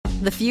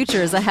The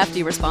future is a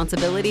hefty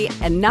responsibility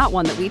and not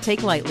one that we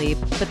take lightly.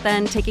 But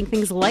then taking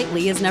things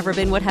lightly has never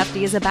been what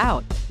Hefty is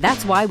about.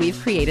 That's why we've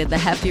created the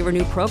Hefty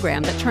Renew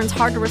program that turns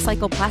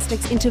hard-to-recycle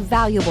plastics into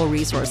valuable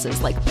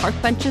resources like park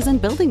benches and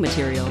building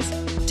materials.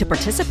 To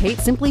participate,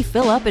 simply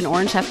fill up an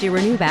orange Hefty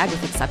Renew bag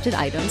with accepted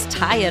items,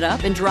 tie it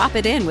up, and drop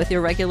it in with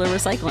your regular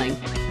recycling.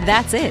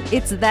 That's it.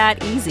 It's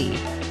that easy.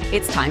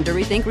 It's time to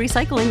rethink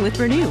recycling with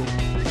Renew.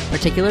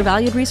 Particular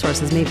valued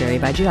resources may vary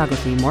by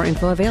geography. More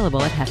info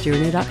available at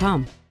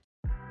heftyrenew.com.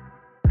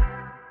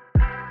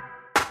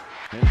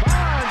 Bonds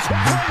hit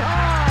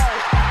high.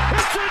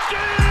 It's a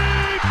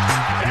deep.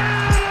 It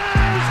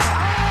is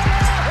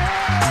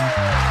high.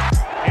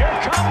 Here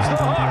comes the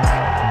hook.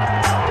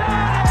 Got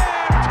him.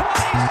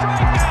 20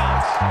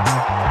 strikeouts.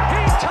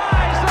 He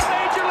ties the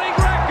major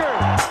league record.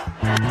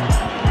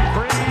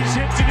 Freese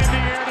hits it in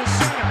the air to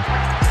center.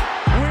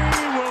 We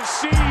will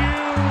see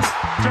you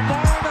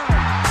tomorrow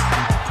night.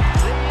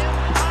 The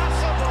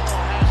impossible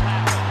has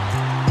happened.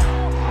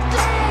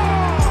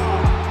 Goal!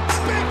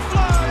 Big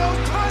fly,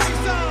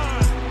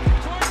 Ohtani-san.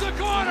 Towards the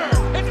corner.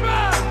 It's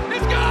back.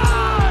 It's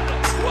gone.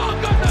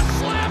 Welcome to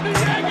Slam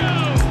Diego.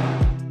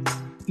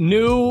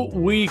 New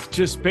week,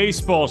 just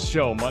baseball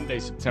show, Monday,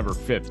 September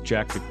 5th.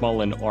 Jack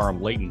McMullen,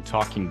 Aram Layton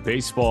talking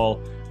baseball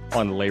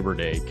on Labor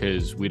Day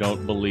because we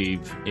don't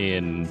believe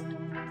in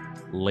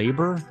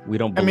labor. We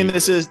don't believe. I mean,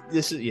 this is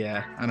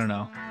yeah. I don't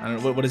know.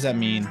 What does that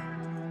mean?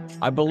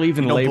 I believe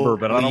in You don't labor,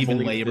 but I don't believe in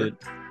believe labor?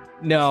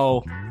 that-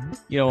 No,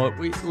 you know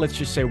what? Let's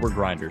just say we're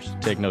grinders.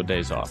 Take no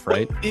days off,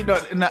 right? You know,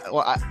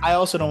 I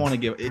also don't want to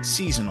give. It's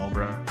seasonal,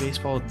 bro.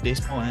 Baseball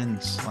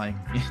ends like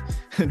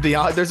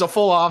there's a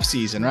full off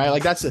season, right?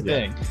 Like that's the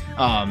thing.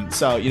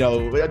 So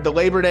the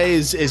Labor Day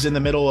is in the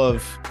middle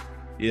of,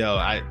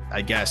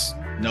 I guess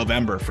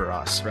November for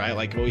us, right?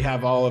 Like we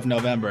have all of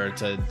November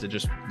to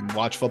just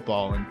watch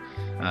football and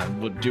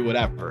we'll do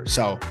whatever.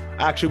 So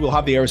actually we'll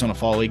have the Arizona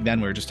Fall League then.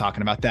 We were just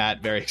talking about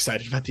that. Very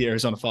excited about the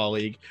Arizona Fall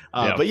League.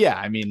 But yeah,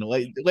 I mean,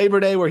 Labor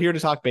Day, we're here to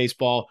talk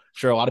baseball. I'm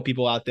sure a lot of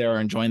people out there are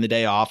enjoying the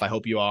day off. I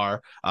hope you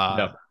are.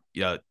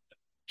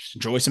 Just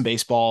enjoy some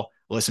baseball,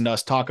 listen to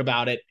us talk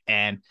about it.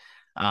 And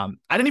I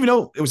didn't even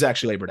know it was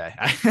actually Labor Day.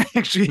 I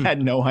actually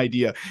had no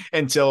idea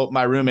until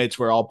my roommates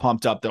were all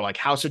pumped up. They're like,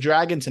 House of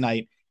Dragon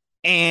tonight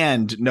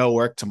and no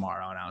work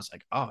tomorrow. And I was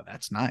like, oh,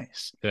 that's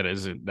nice. That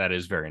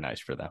is very nice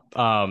for them.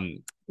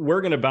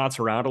 We're going to bounce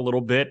around a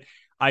little bit.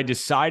 I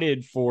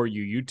decided for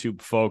you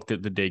YouTube folk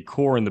that the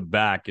decor in the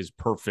back is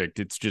perfect.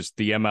 It's just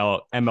the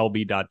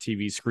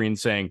MLB.TV screen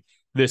saying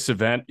this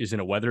event is in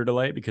a weather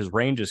delay because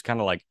rain just kind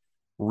of like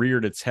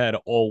reared its head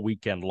all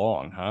weekend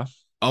long, huh?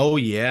 Oh,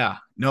 yeah.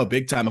 No,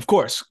 big time. Of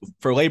course,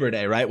 for Labor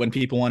Day, right? When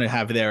people want to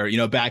have their,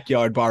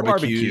 backyard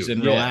barbecues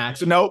and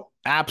relax. Nope,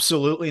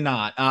 absolutely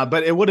not.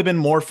 But it would have been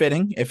more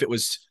fitting if it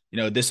was,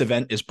 this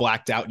event is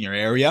blacked out in your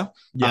area.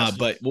 Yes.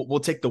 But we'll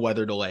take the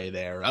weather delay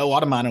there. A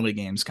lot of minor league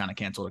games kind of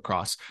canceled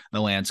across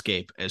the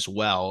landscape as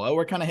well.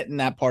 We're kind of hitting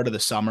that part of the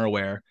summer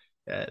where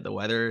the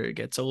weather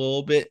gets a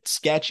little bit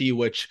sketchy,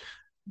 which,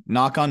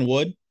 knock on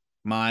wood,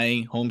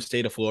 my home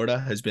state of Florida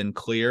has been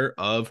clear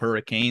of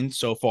hurricanes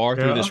so far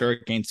through this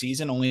hurricane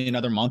season. Only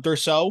another month or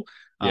so.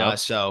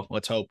 So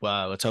let's hope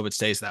it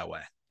stays that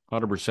way.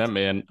 100%,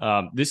 man.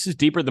 This is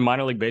deeper than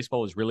minor league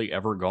baseball has really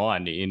ever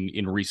gone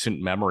in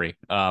recent memory.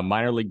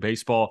 Minor league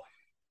baseball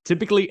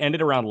typically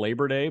ended around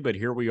Labor Day, but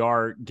here we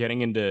are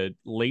getting into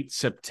late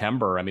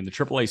September. I mean, the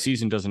AAA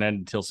season doesn't end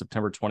until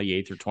September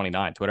 28th or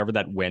 29th, whatever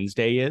that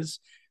Wednesday is.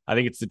 I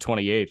think it's the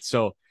 28th.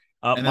 So,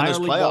 and then there's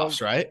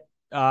playoffs, right?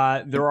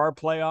 There are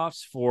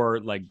playoffs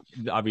for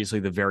obviously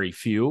the very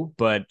few,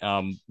 but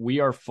we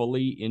are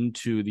fully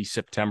into the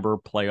September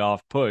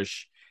playoff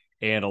push,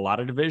 and a lot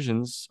of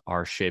divisions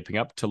are shaping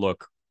up to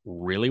look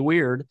really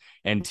weird,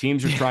 and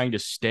teams are trying to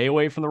stay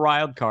away from the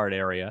wild card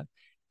area.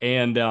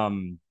 And I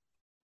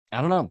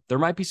don't know, there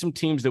might be some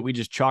teams that we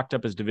just chalked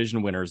up as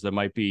division winners that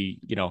might be,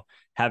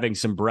 having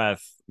some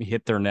breath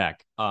hit their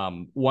neck.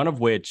 One of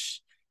which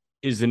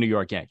is the New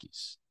York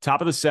Yankees. Top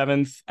of the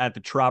 7th at the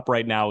Trop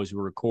right now as we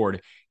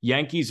record.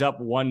 Yankees up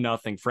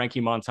 1-0.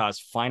 Frankie Montas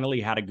finally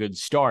had a good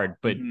start,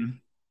 but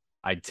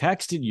I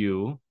texted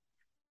you,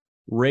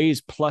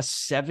 Rays plus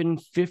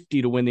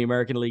 750 to win the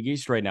American League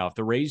East right now. If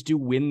the Rays do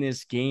win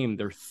this game,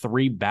 they're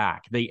 3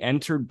 back. They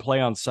entered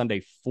play on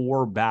Sunday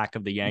 4 back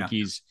of the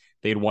Yankees.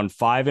 They had won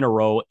 5 in a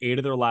row, 8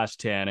 of their last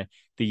 10.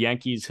 The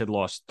Yankees had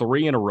lost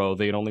 3 in a row.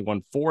 They had only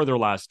won 4 of their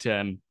last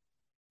 10.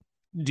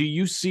 Do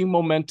you see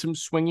momentum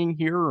swinging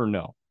here or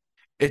no?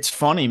 It's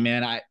funny,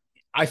 man.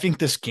 I think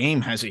this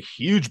game has a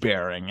huge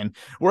bearing, and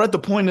we're at the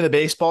point of the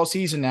baseball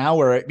season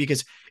now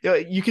because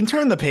you can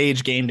turn the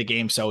page game to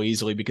game so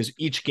easily because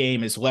each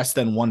game is less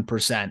than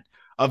 1%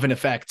 of an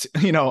effect,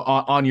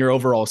 on your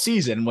overall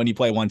season when you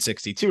play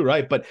 162,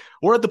 right? But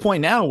we're at the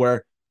point now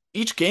where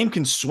each game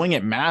can swing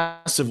it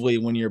massively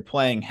when you're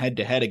playing head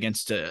to head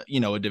against a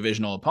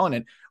divisional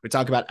opponent. We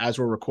talk about, as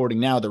we're recording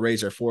now, the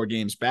Rays are 4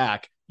 games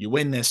back. You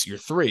win this, you're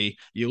 3.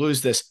 You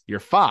lose this, you're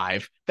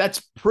 5. That's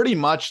pretty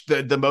much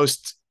the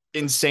most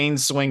insane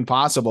swing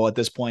possible at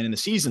this point in the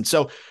season.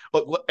 So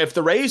look, if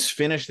the Rays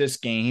finish this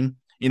game,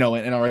 and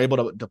are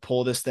able to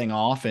pull this thing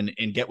off and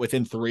get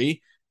within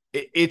 3,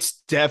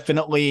 it's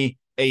definitely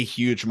a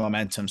huge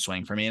momentum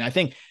swing for me. And I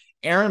think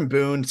Aaron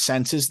Boone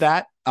senses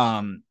that.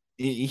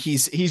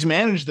 He's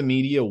managed the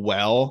media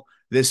well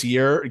this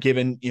year,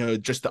 given,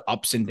 just the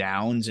ups and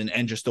downs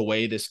and just the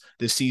way this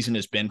season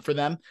has been for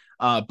them.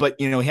 But,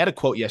 he had a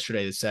quote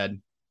yesterday that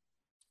said,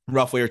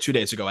 roughly, or 2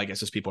 days ago, I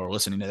guess, as people are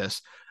listening to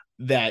this,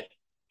 that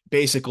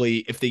basically,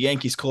 if the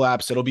Yankees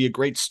collapse, it'll be a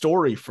great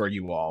story for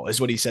you all,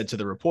 is what he said to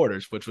the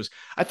reporters, which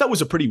I thought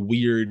was a pretty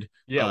weird.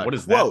 Yeah. What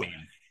does quote. that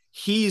mean?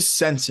 He's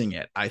sensing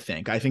it. I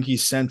think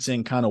he's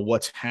sensing kind of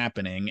what's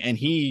happening. And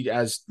he,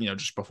 as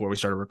just before we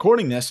started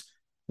recording this,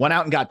 went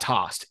out and got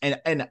tossed.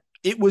 And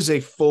it was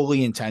a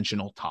fully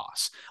intentional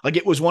toss. Like,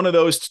 it was one of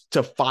those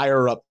to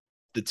fire up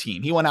the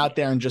team. He went out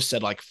there and just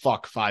said, like,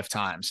 fuck 5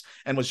 times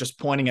and was just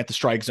pointing at the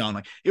strike zone.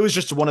 Like, it was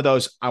just one of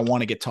those, I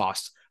want to get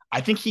tossed. I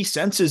think he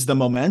senses the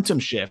momentum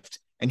shift,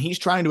 and he's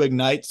trying to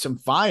ignite some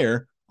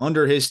fire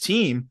under his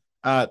team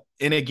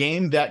in a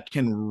game that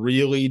can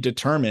really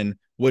determine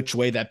which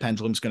way that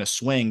pendulum's going to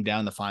swing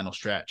down the final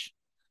stretch.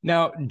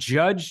 Now,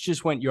 Judge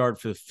just went yard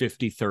for the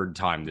 53rd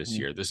time this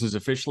year. This is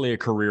officially a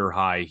career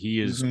high.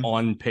 He is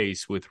on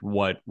pace with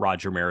what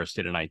Roger Maris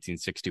did in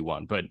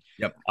 1961. But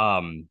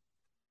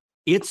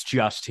it's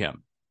just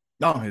him.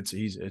 No,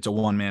 it's a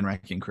one-man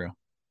wrecking crew.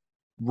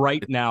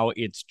 Right now,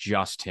 it's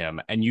just him,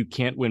 and you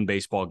can't win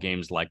baseball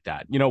games like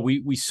that.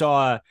 We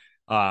saw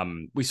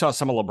some of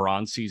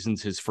LeBron's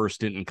seasons, his first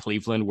stint in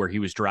Cleveland, where he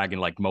was dragging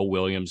like Mo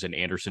Williams and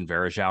Anderson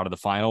Varejao out of the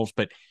finals.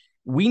 But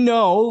we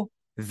know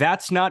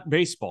that's not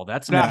baseball.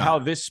 That's not how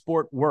this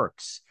sport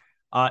works.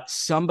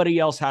 Somebody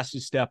else has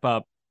to step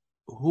up.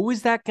 Who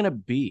is that going to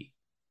be?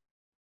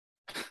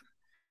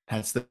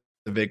 That's the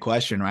big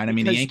question, right? I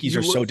mean, the Yankees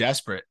are so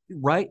desperate.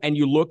 Right. And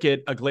you look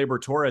at a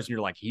Gleyber Torres and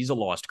you're like, he's a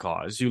lost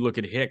cause. You look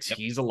at Hicks,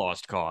 he's a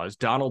lost cause.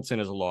 Donaldson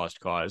is a lost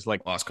cause.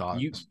 Like, lost cause.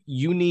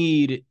 You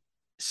need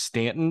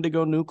Stanton to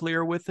go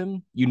nuclear with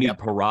him. You need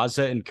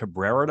Peraza and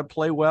Cabrera to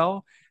play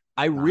well.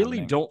 I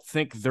really don't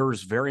think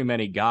there's very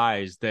many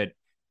guys that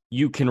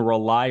you can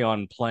rely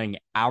on playing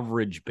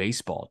average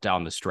baseball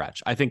down the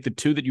stretch. I think the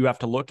two that you have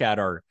to look at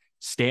are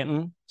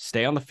Stanton,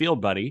 stay on the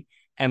field, buddy,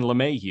 and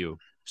LeMahieu,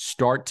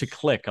 start to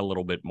click a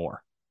little bit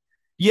more.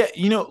 Yeah,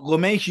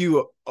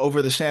 LeMahieu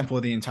over the sample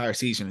of the entire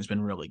season has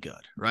been really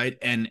good, right?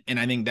 And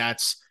I think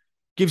that's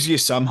gives you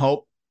some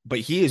hope, but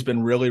he has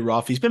been really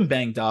rough. He's been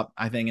banged up,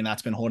 I think, and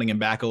that's been holding him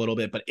back a little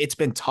bit, but it's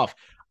been tough.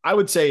 I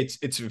would say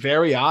it's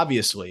very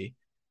obviously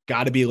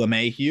got to be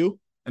LeMahieu.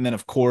 And then,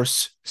 of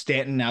course,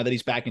 Stanton, now that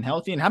he's back and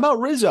healthy. And how about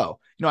Rizzo?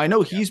 I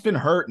know he's been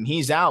hurt and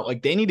he's out.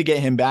 Like, they need to get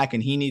him back,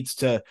 and he needs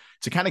to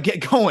kind of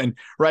get going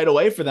right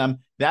away for them.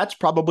 That's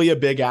probably a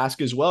big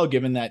ask as well,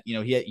 given that,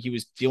 he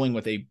was dealing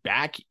with a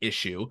back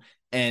issue.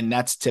 And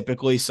that's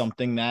typically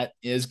something that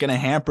is going to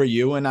hamper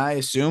you. And I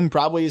assume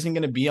probably isn't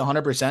going to be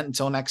 100%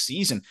 until next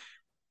season.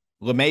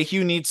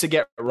 LeMahieu needs to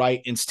get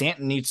right, and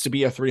Stanton needs to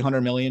be a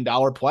 $300 million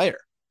player.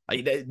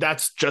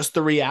 That's just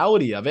the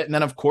reality of it. And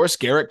then, of course,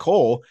 Garrett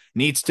Cole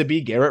needs to be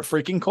Garrett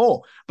freaking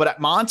Cole. But at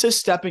Montas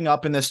stepping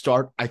up in this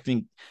start, I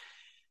think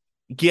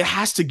it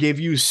has to give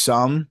you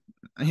some,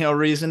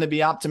 reason to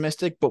be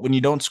optimistic. But when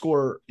you don't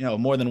score,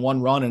 more than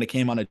one run and it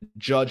came on a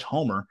Judge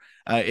homer,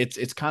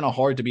 it's kind of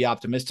hard to be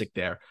optimistic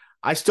there.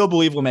 I still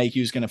believe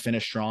LeMahieu is going to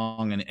finish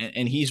strong,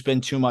 and he's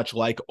been too much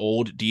like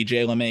old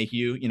DJ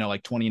LeMahieu,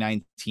 like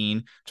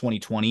 2019,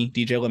 2020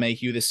 DJ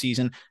LeMahieu this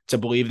season, to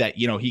believe that,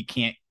 he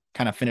can't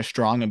kind of finish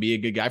strong and be a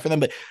good guy for them.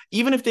 But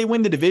even if they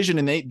win the division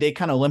and they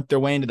kind of limp their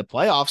way into the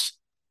playoffs,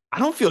 I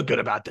don't feel good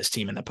about this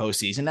team in the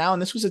postseason now.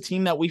 And this was a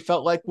team that we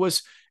felt like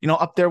was,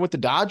 up there with the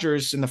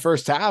Dodgers in the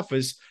first half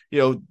as,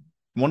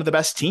 one of the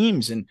best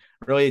teams, and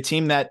really a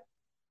team that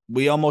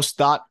we almost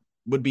thought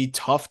would be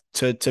tough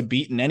to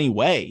beat in any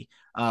way.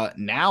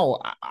 Now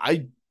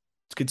I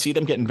could see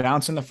them getting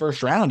bounced in the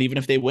first round, even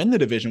if they win the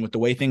division with the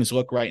way things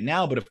look right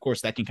now. But of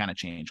course that can kind of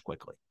change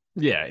quickly.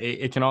 Yeah,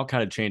 it can all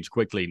kind of change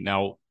quickly.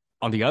 Now,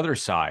 on the other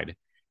side,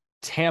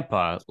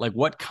 Tampa, like,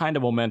 what kind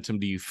of momentum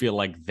do you feel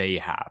like they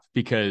have?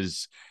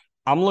 Because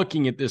I'm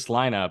looking at this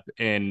lineup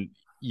and,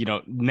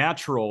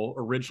 natural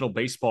original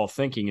baseball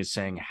thinking is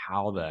saying,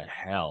 how the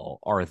hell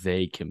are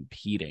they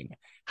competing?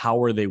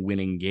 How are they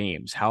winning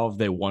games? How have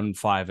they won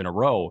 5 in a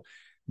row?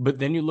 But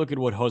then you look at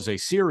what Jose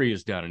Siri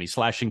has done, and he's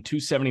slashing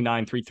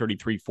 279,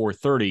 333,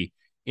 430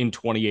 in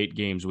 28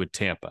 games with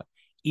Tampa.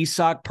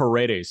 Isaac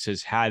Paredes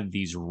has had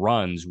these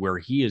runs where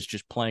he is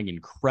just playing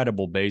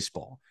incredible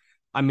baseball.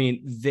 I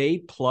mean, they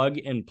plug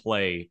and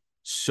play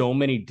so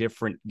many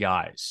different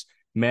guys.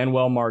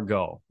 Manuel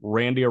Margot,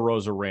 Randy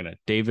Arozarena,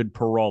 David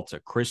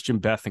Peralta, Christian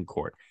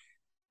Bethancourt.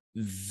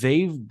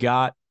 They've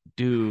got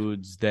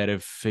dudes that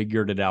have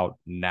figured it out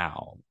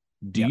now.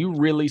 Do you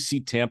really see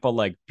Tampa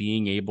like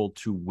being able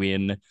to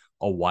win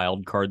a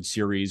wild card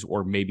series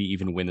or maybe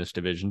even win this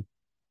division?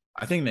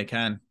 I think they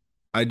can.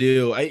 I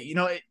do.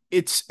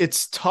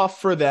 It's tough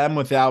for them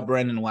without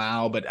Brandon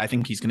Lau, but I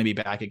think he's going to be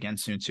back again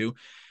soon too.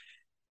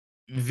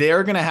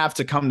 they're going to have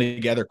to come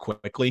together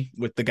quickly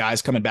with the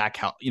guys coming back,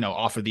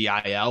 off of the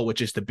IL,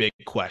 which is the big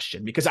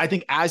question. Because I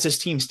think as this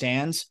team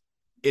stands,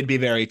 it'd be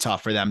very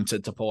tough for them to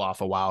pull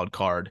off a wild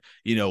card,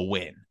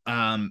 win.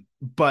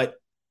 But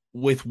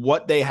with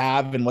what they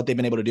have and what they've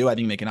been able to do, I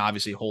think they can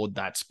obviously hold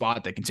that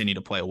spot. They continue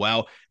to play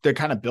well. They're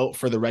kind of built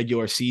for the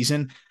regular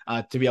season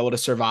to be able to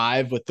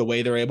survive with the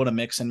way they're able to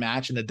mix and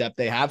match and the depth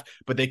they have.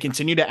 But they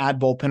continue to add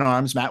bullpen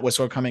arms. Matt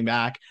Whistler coming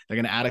back. They're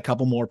going to add a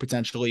couple more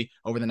potentially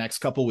over the next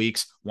couple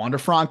weeks. Wander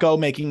Franco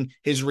making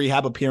his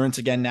rehab appearance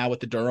again now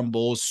with the Durham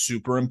Bulls.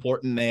 Super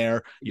important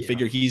there. You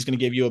figure he's going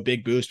to give you a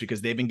big boost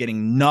because they've been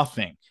getting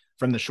nothing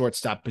from the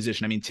shortstop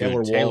position. I mean,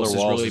 Taylor Walls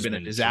has really been a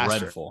disaster.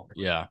 Dreadful.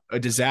 Yeah. A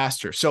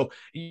disaster. So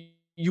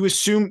you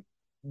assume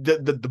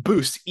the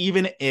boost,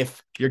 even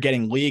if you're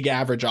getting league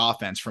average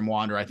offense from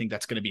Wander, I think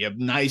that's going to be a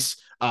nice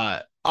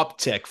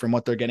uptick from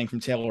what they're getting from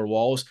Taylor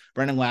Walls.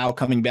 Brendan Lau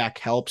coming back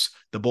helps.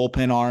 The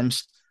bullpen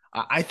arms.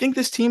 I think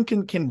this team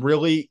can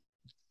really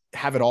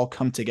have it all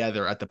come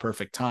together at the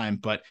perfect time.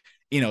 But,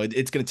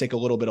 it's going to take a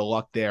little bit of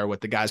luck there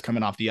with the guys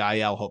coming off the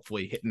IL,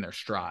 hopefully hitting their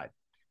stride.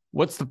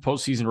 What's the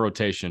postseason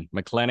rotation?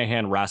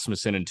 McClanahan,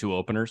 Rasmussen, and 2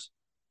 openers?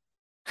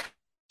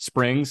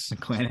 Springs?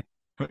 McClanahan.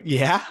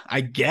 Yeah,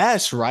 I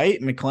guess, right?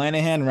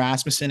 McClanahan,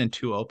 Rasmussen, and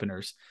 2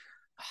 openers.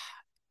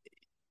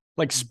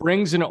 Like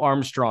Springs and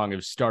Armstrong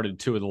have started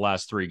 2 of the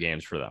last 3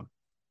 games for them.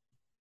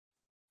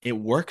 It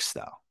works,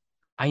 though.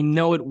 I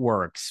know it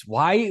works.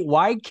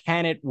 Why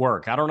can it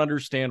work? I don't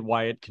understand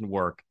why it can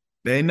work.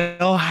 They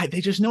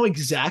just know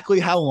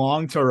exactly how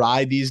long to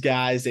ride these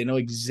guys. They know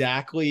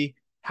exactly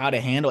how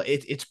to handle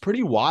it. It's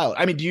pretty wild.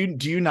 I mean,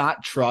 do you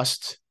not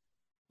trust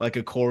like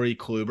a Corey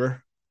Kluber?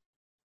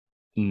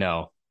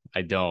 No,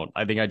 I don't.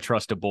 I think I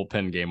trust a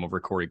bullpen game over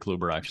Corey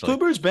Kluber, actually.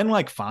 Kluber's been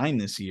like fine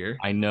this year.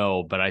 I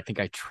know, but I think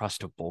I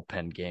trust a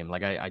bullpen game.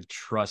 Like I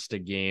trust a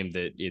game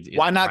that is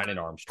why not Brennan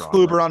Armstrong.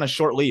 Kluber on a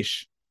short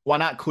leash? Why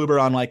not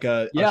Kluber on like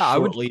a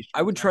short leash?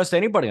 I would trust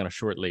anybody on a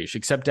short leash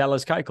except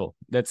Dallas Keuchel.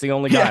 That's the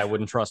only guy I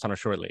wouldn't trust on a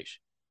short leash.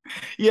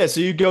 Yeah,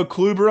 so you go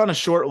Kluber on a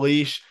short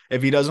leash.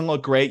 If he doesn't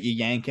look great, you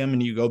yank him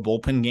and you go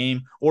bullpen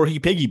game, or he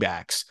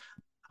piggybacks.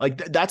 Like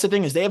that's the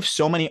thing is they have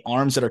so many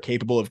arms that are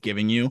capable of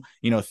giving you,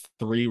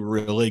 3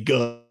 really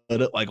good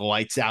like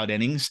lights out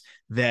innings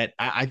that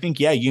I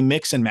think, you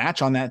mix and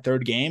match on that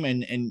third game,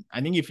 and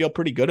I think you feel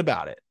pretty good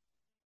about it.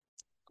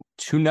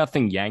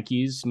 2-0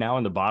 Yankees now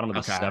in the bottom of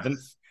the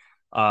 7th.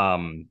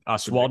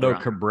 Oswaldo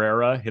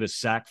Cabrera hit a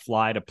sac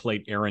fly to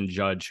plate Aaron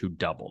Judge, who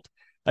doubled.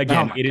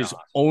 Again, is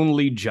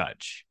only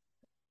Judge.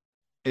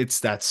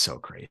 That's so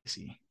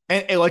crazy.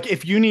 And like,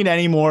 if you need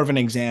any more of an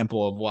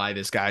example of why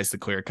this guy's the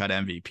clear-cut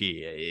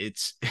MVP,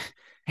 it's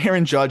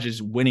Aaron Judge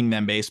is winning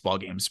them baseball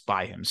games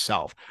by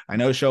himself. I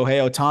know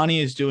Shohei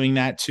Ohtani is doing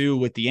that too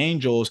with the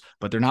Angels,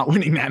 but they're not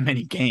winning that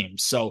many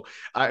games. So,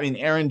 I mean,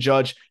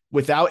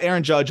 without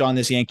Aaron Judge on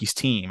this Yankees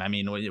team, I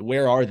mean,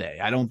 where are they?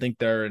 I don't think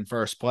they're in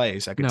first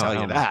place. I can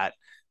tell you that.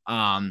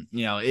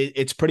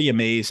 It's pretty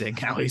amazing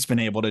how he's been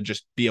able to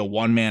just be a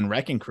one-man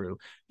wrecking crew.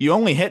 You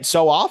only hit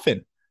so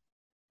often.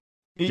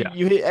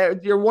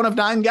 You're one of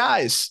 9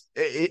 guys.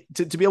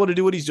 To be able to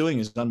do what he's doing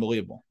is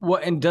unbelievable. Well,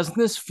 and doesn't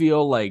this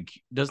feel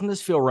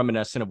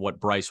reminiscent of what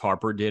Bryce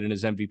Harper did in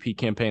his MVP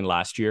campaign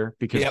last year?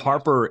 Because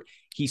Harper,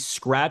 he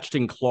scratched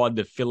and clawed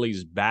the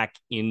Phillies back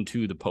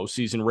into the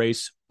postseason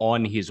race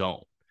on his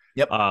own.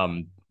 Yep.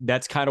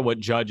 That's kind of what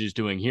Judge is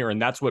doing here, and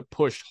that's what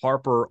pushed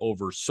Harper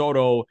over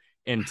Soto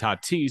and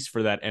Tatis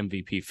for that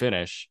MVP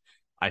finish.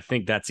 I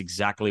think that's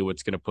exactly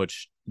what's going to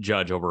push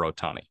Judge over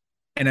Ohtani.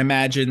 And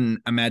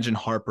imagine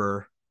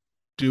Harper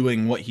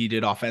doing what he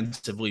did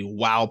offensively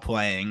while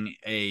playing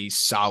a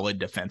solid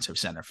defensive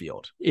center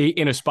field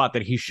in a spot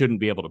that he shouldn't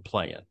be able to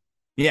play in.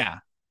 Yeah.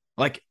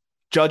 Like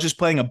Judge is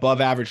playing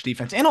above average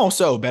defense and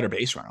also better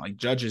base runner. Like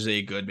Judge is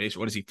a good base.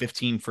 What is he?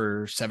 15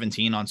 for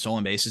 17 on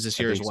stolen bases this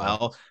year as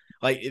well. So.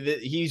 Like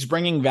he's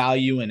bringing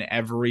value in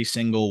every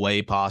single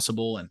way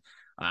possible. And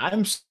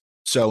I'm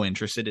so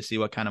interested to see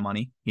what kind of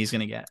money he's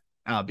going to get.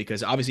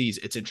 Because obviously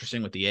it's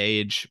interesting with the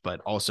age, but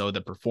also the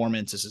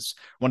performance. This is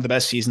one of the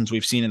best seasons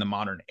we've seen in the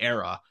modern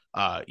era,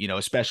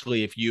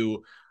 especially if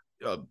you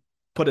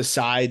put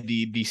aside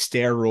the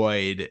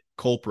steroid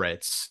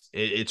culprits.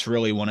 It's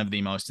really one of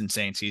the most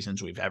insane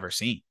seasons we've ever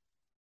seen.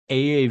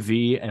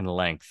 AAV and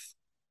length.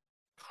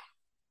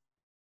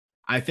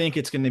 I think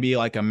it's going to be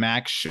like a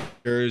Max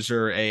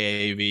Scherzer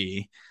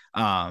AAV.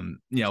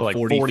 So like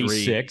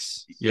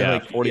 46. Yeah,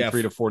 like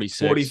 43 to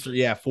 46.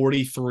 43,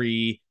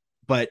 43.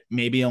 But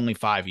maybe only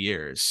 5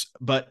 years.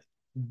 But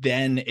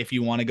then if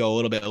you want to go a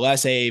little bit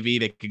less AAV,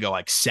 they could go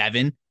like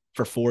 7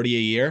 for 40 a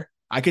year.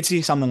 I could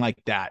see something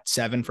like that,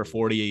 7 for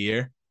 40 a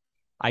year.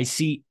 I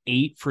see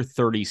 8 for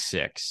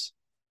 36.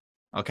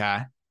 Okay.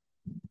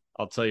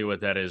 I'll tell you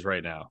what that is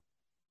right now.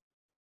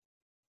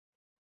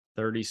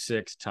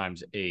 36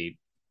 times 8.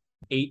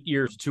 8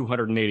 years,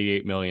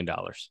 $288 million.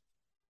 It's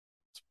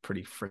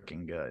pretty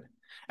freaking good.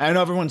 I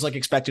know everyone's like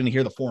expecting to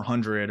hear the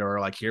 400 or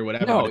like hear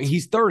whatever. No,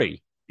 he's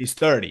 30. He's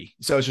 30.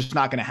 So it's just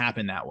not going to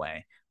happen that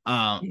way.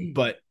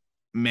 But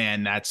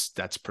man,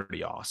 that's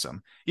pretty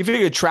awesome. You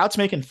figure Trout's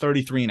making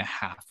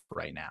 33.5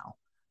 right now,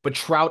 but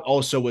Trout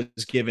also was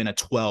given a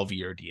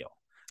 12-year deal.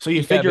 So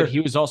you figure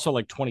he was also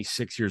like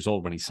 26 years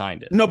old when he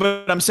signed it. No,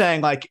 but I'm saying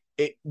like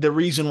the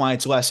reason why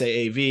it's less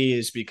AAV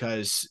is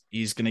because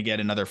he's going to get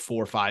another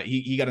 4 or 5.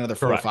 He got another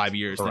 4 or 5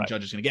 years than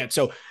Judge is going to get.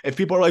 So if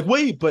people are like,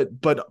 wait,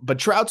 but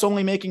Trout's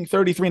only making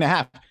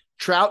 33.5.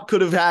 Trout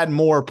could have had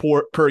more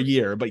per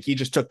year, but he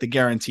just took the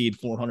guaranteed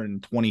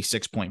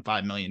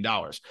 $426.5 million.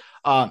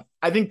 I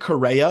think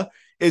Correa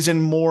is a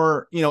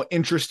more,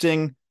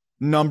 interesting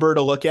number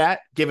to look at,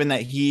 given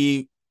that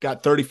he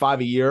got 35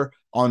 a year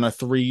on a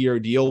 3-year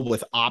deal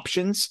with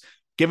options.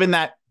 Given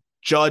that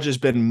Judge has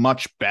been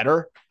much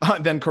better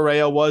than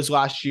Correa was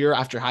last year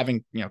after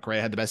having,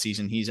 Correa had the best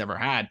season he's ever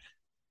had.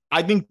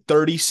 I think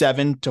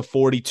 37 to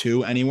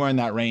 42, anywhere in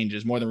that range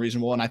is more than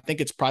reasonable. And I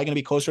think it's probably going to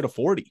be closer to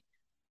 40.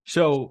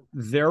 So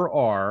there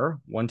are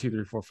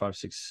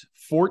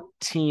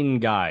 14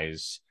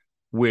 guys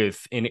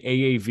with an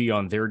AAV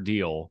on their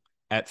deal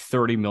at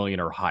 30 million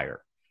or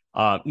higher.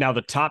 Now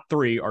the top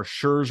 3 are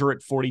Scherzer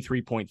at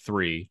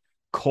 43.3,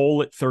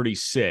 Cole at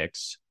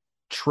 36,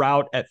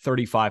 Trout at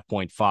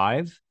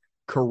 35.5,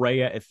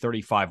 Correa at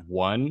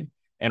 35.1,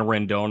 and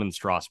Rendon and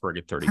Strasburg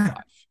at 35.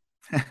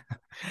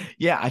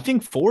 Yeah, I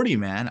think 40,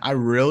 man. I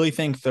really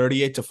think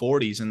 38 to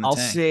 40 is in the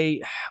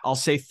tank. I'll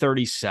say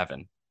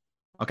 37.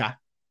 Okay.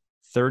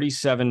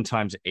 37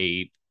 times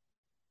 8,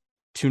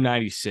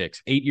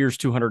 296. 8 years,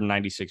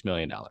 $296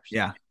 million.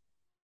 Yeah.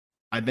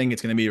 I think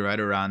it's going to be right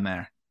around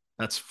there.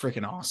 That's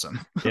freaking awesome.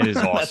 It is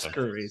awesome. That's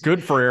crazy.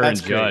 Good for Aaron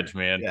Judge,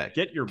 man. Yeah.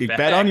 Get your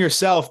bet on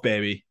yourself,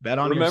 baby. Bet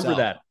on yourself.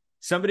 Remember that.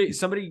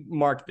 Somebody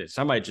mark this.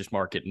 I might just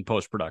mark it in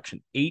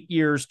post-production. 8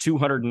 years,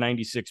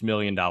 $296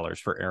 million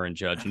for Aaron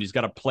Judge. And he's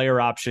got a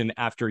player option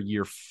after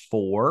year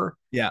 4.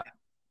 Yeah.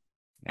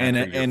 And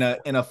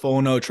a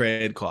full no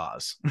trade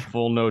clause.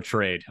 Full no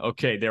trade.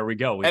 Okay, there we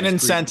go. And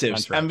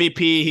incentives. MVP,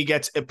 he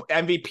gets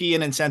MVP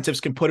and incentives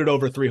can put it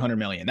over 300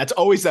 million. That's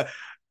always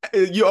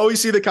you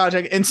always see the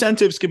contract.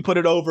 Incentives can put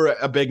it over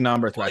a big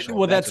number threshold.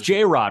 Well, that's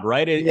J-Rod,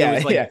 right? It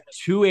was like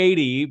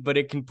 280, but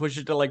it can push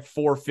it to like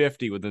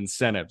 450 with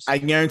incentives. I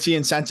guarantee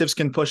incentives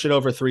can push it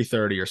over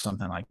 330 or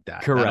something like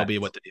that. Correct. That'll be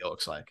what the deal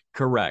looks like.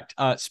 Correct.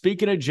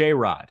 Speaking of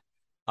J-Rod,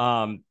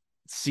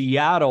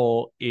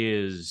 Seattle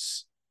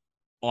is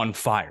on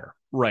fire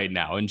right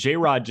now. And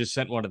J-Rod just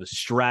sent one of the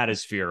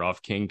stratosphere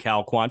off King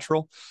Cal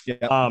Quantrill.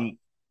 Yeah.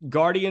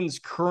 Guardians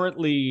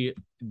currently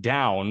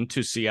down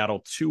to Seattle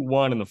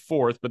 2-1 in the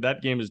 4th, but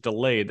that game is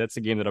delayed. That's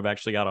the game that I've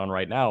actually got on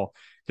right now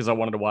because I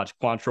wanted to watch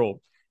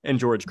Quantrill and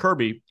George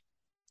Kirby.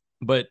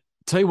 But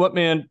tell you what,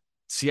 man,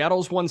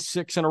 Seattle's won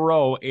 6 in a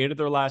row, 8 of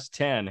their last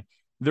 10.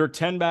 They're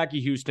 10 back of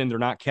Houston. They're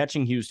not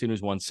catching Houston,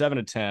 who's won 7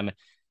 of 10.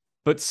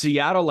 But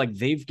Seattle, like,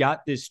 they've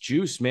got this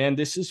juice, man.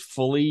 This is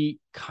fully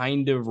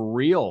kind of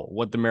real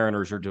what the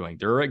Mariners are doing.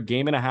 They're a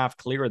game and a half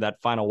clear of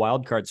that final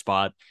wild card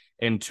spot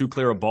and 2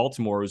 clear of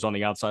Baltimore, who's on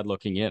the outside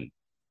looking in.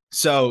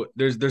 So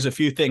there's a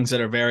few things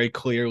that are very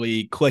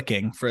clearly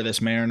clicking for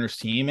this Mariners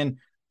team. And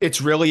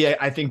it's really,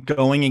 I think,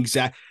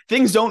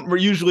 things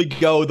don't usually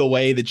go the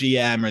way the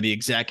GM or the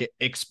exec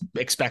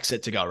expects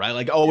it to go, right?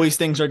 Like always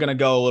things are going to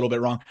go a little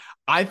bit wrong.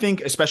 I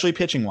think, especially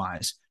pitching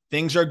wise,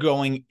 things are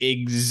going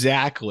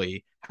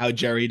exactly how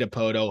Jerry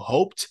Dipoto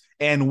hoped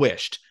and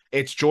wished.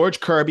 It's George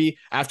Kirby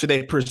after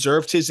they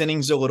preserved his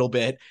innings a little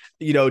bit,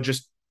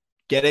 just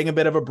getting a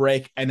bit of a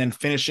break and then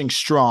finishing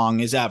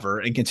strong as ever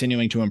and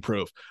continuing to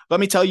improve. Let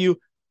me tell you,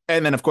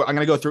 and then, of course, I'm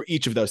going to go through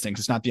each of those things.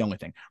 It's not the only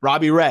thing.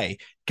 Robbie Ray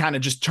kind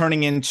of just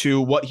turning into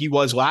what he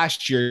was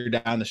last year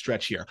down the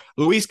stretch here.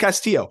 Luis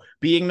Castillo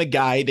being the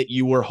guy that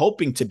you were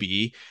hoping to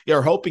be,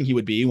 or hoping he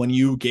would be when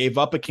you gave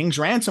up a king's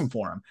ransom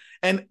for him.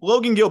 And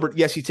Logan Gilbert,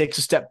 yes, he takes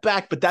a step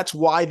back, but that's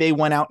why they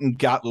went out and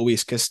got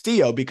Luis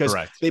Castillo, because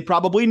they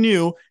probably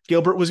knew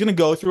Gilbert was going to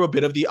go through a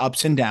bit of the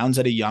ups and downs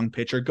that a young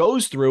pitcher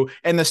goes through,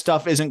 and the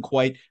stuff isn't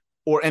quite,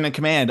 and the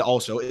command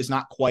also is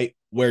not quite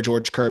where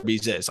George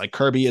Kirby's is. Like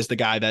Kirby is the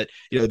guy that,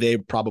 they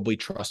probably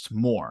trust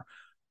more.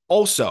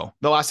 Also,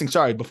 the last thing,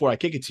 sorry, before I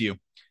kick it to you,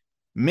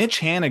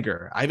 Mitch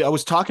Haniger. I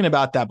was talking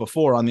about that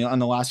before on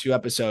the last few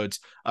episodes,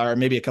 or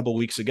maybe a couple of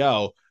weeks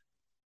ago.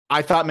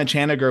 I thought Mitch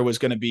Haniger was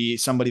going to be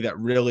somebody that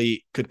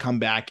really could come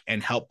back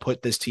and help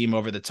put this team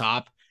over the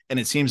top. And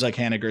it seems like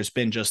Haniger's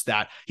been just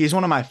that. He's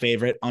one of my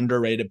favorite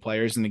underrated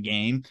players in the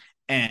game.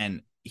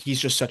 And he's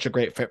just such a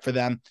great fit for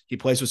them. He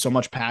plays with so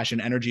much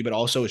passion, energy, but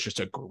also is just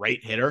a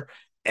great hitter.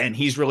 And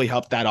he's really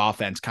helped that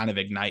offense kind of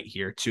ignite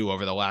here too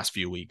over the last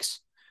few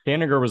weeks.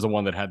 Haniger was the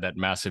one that had that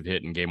massive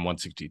hit in game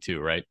 162,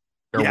 right?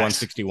 Or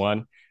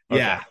 161. Okay.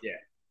 Yeah.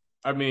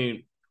 I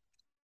mean,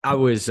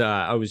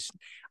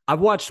 I've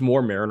watched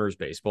more Mariners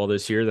baseball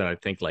this year than I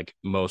think like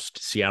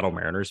most Seattle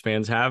Mariners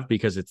fans have,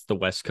 because it's the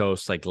West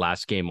Coast, like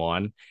last game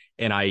on.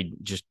 And I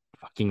just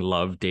fucking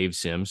love Dave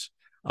Sims.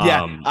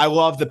 Yeah, I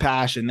love the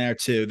passion there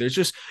too. There's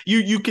just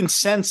you can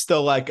sense the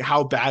like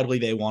how badly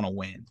they want to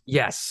win.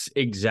 Yes,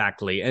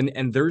 exactly.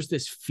 And there's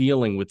this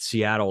feeling with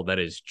Seattle that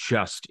is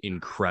just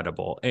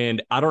incredible.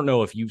 And I don't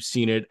know if you've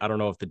seen it. I don't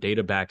know if the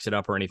data backs it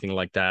up or anything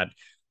like that.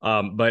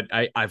 But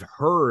I've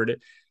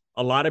heard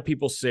a lot of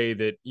people say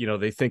that,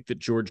 they think that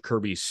George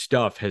Kirby's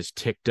stuff has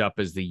ticked up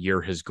as the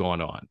year has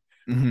gone on.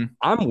 Mm-hmm.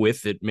 I'm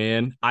with it,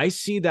 man. I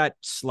see that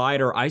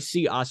slider. I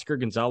see Oscar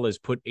Gonzalez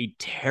put a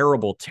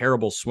terrible,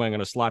 terrible swing on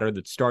a slider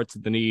that starts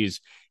at the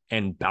knees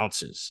and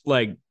bounces.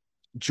 Like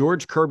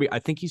George Kirby, I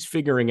think he's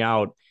figuring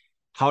out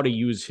how to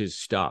use his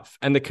stuff.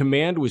 And the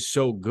command was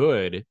so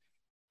good.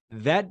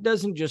 That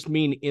doesn't just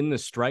mean in the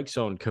strike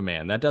zone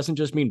command. That doesn't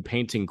just mean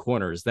painting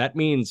corners. That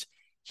means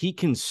he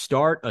can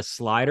start a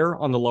slider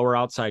on the lower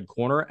outside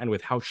corner, and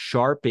with how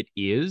sharp it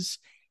is,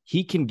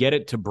 he can get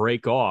it to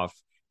break off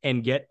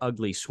and get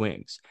ugly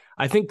swings.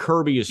 I think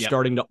Kirby is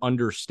starting to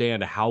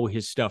understand how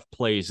his stuff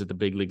plays at the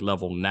big league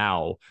level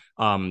now,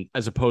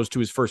 as opposed to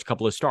his first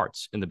couple of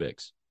starts in the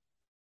bigs.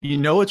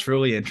 It's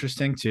really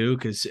interesting too,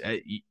 because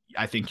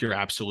I think you're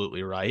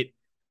absolutely right.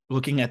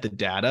 Looking at the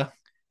data,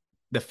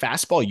 the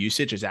fastball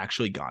usage has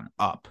actually gone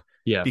up.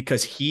 Yeah,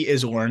 because he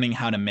is learning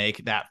how to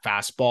make that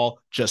fastball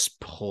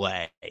just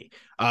play.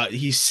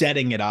 He's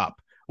setting it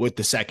up with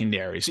the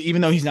secondaries.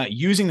 Even though he's not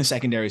using the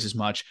secondaries as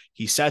much,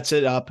 he sets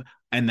it up.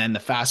 And then the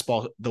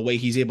fastball, the way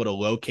he's able to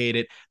locate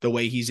it, the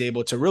way he's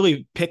able to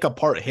really pick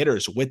apart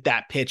hitters with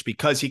that pitch,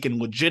 because he can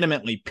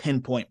legitimately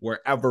pinpoint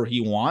wherever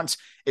he wants.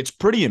 It's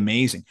pretty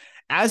amazing.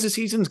 As the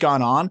season's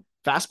gone on,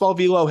 fastball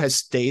velo has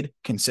stayed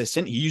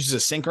consistent. He uses a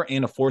sinker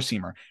and a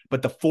four-seamer,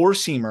 but the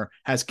four-seamer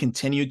has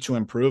continued to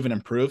improve and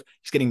improve.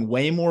 He's getting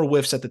way more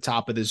whiffs at the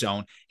top of the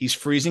zone. He's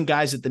freezing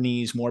guys at the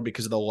knees more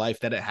because of the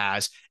life that it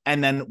has.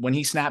 And then when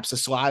he snaps the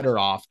slider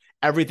off,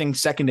 everything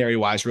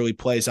secondary-wise really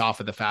plays off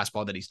of the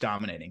fastball that he's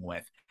dominating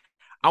with.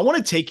 I want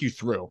to take you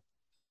through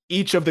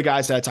each of the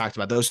guys that I talked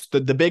about,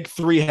 the big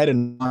three-headed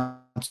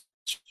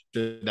monster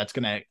that's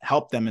going to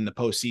help them in the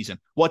postseason,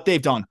 what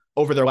they've done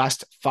over their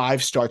last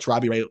 5 starts.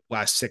 Robbie Ray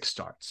last 6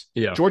 starts.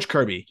 Yeah. George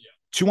Kirby,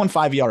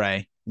 2.15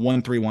 ERA,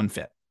 1.31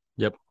 FIP.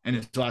 Yep. In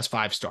his last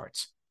 5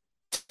 starts,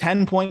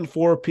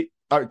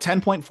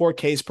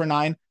 10.4 Ks per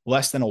 9,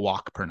 less than a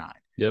walk per 9.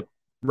 Yep.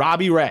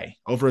 Robbie Ray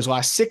over his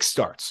last 6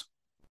 starts,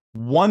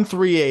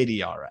 1.38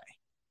 ERA,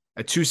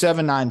 a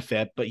 2.79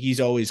 FIP, but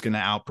he's always going to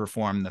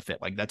outperform the FIP.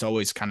 Like that's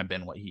always kind of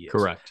been what he is.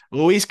 Correct.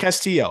 Luis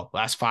Castillo,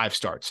 last 5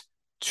 starts,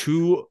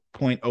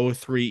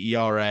 2.03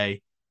 ERA,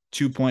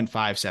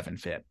 2.57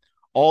 FIP.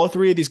 All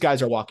 3 of these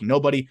guys are walking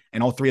nobody,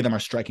 and all 3 of them are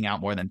striking out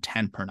more than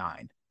 10 per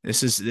 9.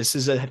 This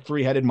is a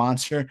 3-headed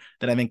monster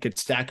that I think could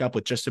stack up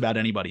with just about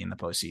anybody in the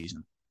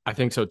postseason. I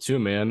think so too,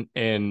 man.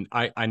 And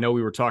I know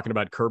we were talking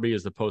about Kirby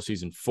as the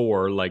postseason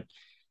 4. Like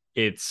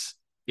it's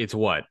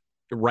what?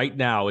 Right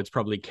now, it's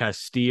probably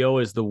Castillo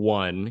is the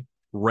 1,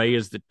 Ray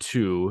is the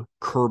 2,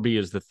 Kirby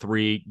is the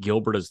 3,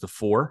 Gilbert is the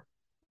 4.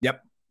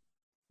 Yep.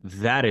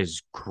 That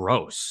is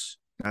gross.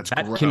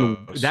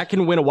 That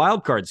can win a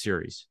wild card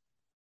series.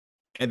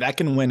 And that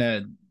can win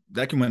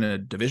a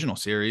divisional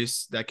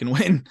series. That can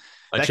win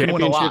a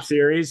championship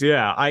series.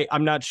 Yeah.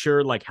 I'm not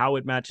sure like how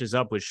it matches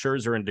up with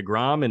Scherzer and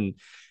DeGrom in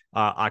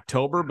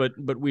October,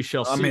 but we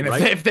shall see. I mean,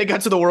 right? if they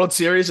got to the World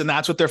Series and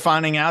that's what they're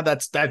finding out,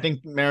 I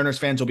think Mariners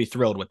fans will be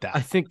thrilled with that.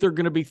 I think they're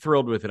going to be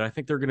thrilled with it. I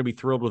think they're going to be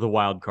thrilled with a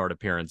wild card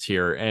appearance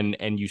here,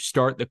 and you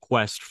start the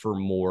quest for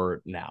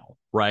more now,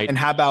 right? And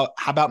how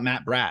about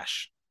Matt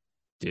Brash,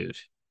 dude?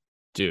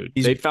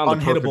 They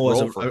found the perfect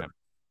role for him.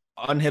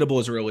 Unhittable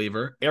as a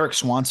reliever. Eric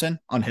Swanson,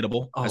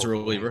 unhittable as a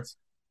reliever. Man.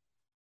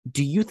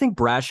 Do you think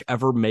Brash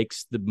ever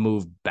makes the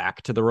move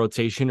back to the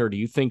rotation, or do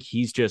you think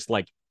he's just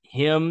like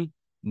him?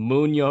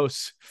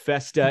 Munoz,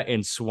 Festa,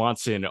 and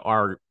Swanson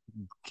are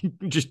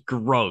just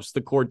gross.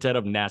 The quartet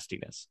of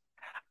nastiness.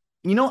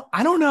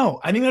 I don't know.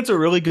 I think that's a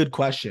really good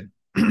question.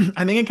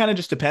 I think it kind of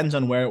just depends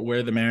on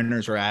where the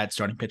Mariners are at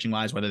starting pitching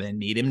wise, whether they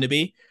need him to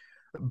be.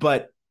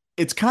 But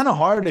it's kind of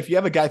hard if you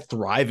have a guy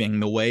thriving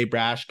the way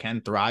Brash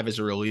can thrive as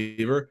a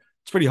reliever.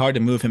 It's pretty hard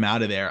to move him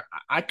out of there.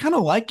 I kind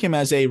of like him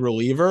as a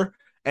reliever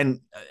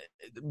and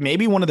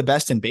maybe one of the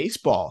best in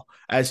baseball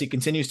as he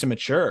continues to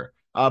mature.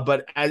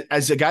 But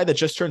as a guy that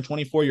just turned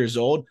 24 years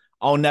old,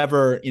 I'll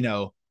never,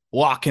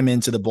 lock him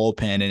into the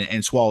bullpen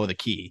and swallow the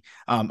key.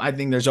 I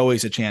think there's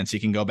always a chance he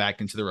can go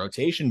back into the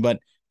rotation, but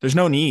there's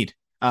no need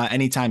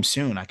anytime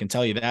soon. I can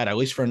tell you that, at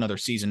least for another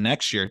season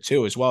next year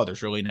too, as well.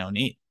 There's really no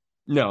need.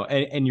 No,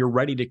 and you're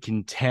ready to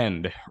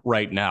contend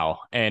right now.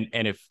 And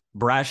if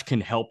Brash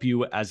can help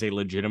you as a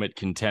legitimate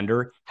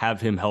contender, have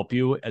him help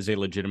you as a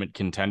legitimate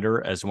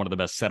contender, as one of the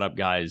best setup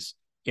guys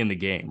in the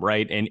game,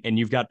 right? And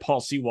you've got Paul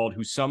Sewald,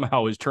 who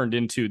somehow has turned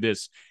into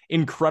this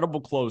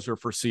incredible closer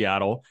for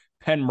Seattle.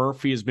 Penn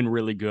Murphy has been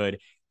really good.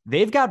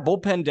 They've got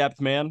bullpen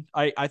depth, man.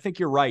 I think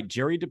you're right.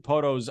 Jerry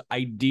DiPoto's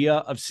idea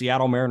of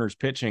Seattle Mariners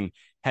pitching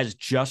has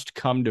just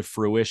come to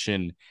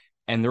fruition,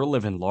 and they're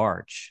living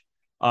large.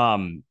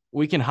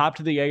 We can hop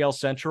to the AL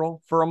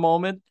Central for a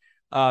moment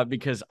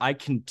because I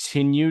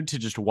continue to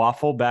just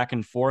waffle back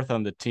and forth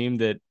on the team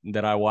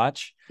that I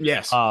watch.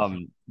 Yes.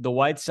 The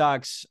White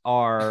Sox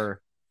are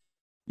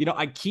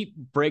I keep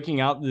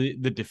breaking out the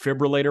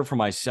defibrillator for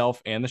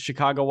myself and the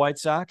Chicago White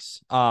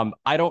Sox.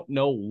 I don't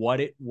know what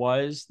it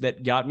was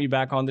that got me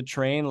back on the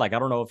train. Like, I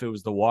don't know if it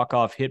was the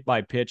walk-off hit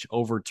by pitch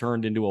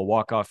overturned into a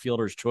walk-off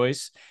fielder's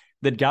choice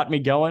that got me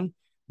going.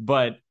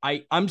 But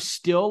I'm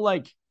still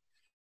like,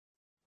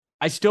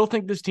 I still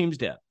think this team's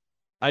dead.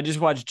 I just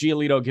watched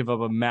Giolito give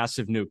up a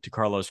massive nuke to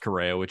Carlos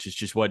Correa, which is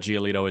just what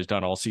Giolito has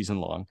done all season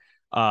long.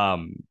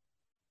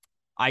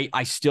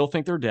 I still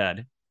think they're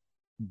dead,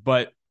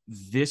 but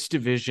this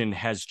division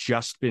has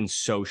just been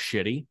so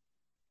shitty.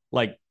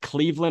 Like,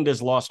 Cleveland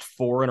has lost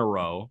 4 in a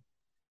row.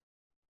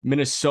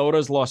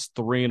 Minnesota's lost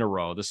 3 in a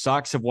row. The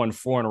Sox have won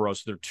 4 in a row,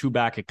 so they're 2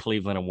 back at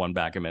Cleveland and 1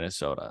 back at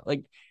Minnesota.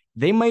 Like,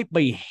 they might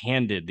be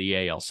handed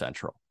the AL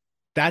Central.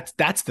 That's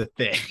the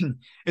thing,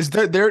 is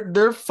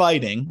they're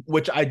fighting,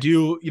 which I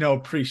do,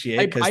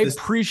 appreciate. I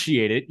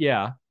appreciate it,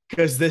 yeah,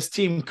 because this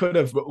team could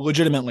have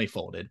legitimately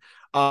folded.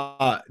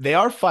 They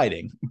are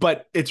fighting,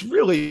 but it's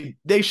really,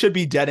 they should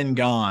be dead and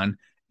gone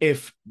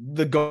if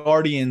the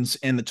Guardians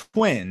and the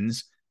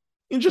Twins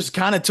just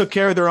kind of took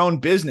care of their own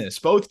business.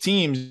 Both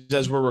teams,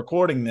 as we're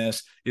recording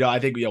this, I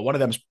think one of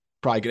them's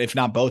probably good, if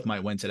not both,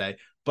 might win today.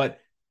 But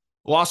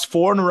lost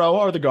 4 in a row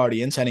are the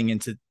Guardians heading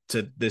into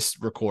this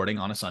recording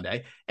on a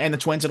Sunday, and the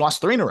Twins had lost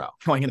 3 in a row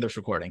going into this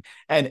recording.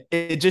 And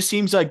it just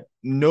seems like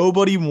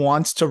nobody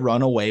wants to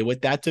run away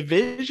with that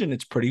division.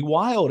 It's pretty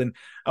wild. And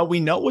we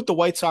know what the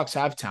White Sox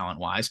have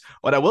talent-wise.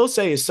 What I will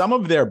say is some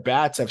of their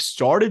bats have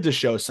started to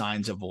show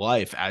signs of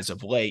life as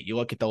of late. You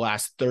look at the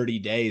last 30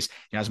 days,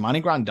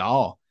 Yasmani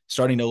Grandal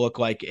starting to look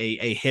like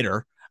a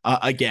hitter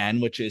again,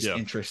 which is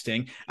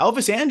interesting.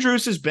 Elvis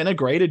Andrus has been a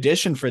great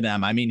addition for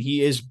them. I mean, he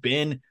has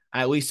been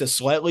at least a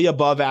slightly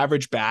above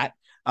average bat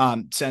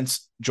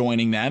since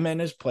joining them, and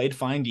has played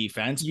fine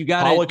defense. You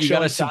got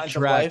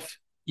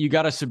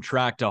to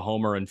subtract a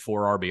homer and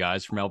 4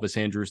 RBIs from Elvis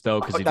Andrus, though,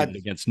 because he did it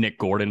against Nick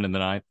Gordon in the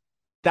 9th.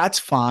 That's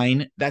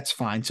fine.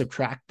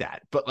 Subtract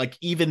that. But like,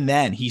 even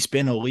then, he's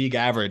been a league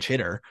average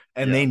hitter,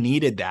 and they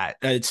needed that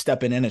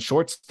stepping in at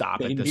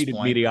shortstop. They needed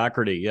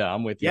mediocrity. Yeah,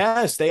 I'm with you.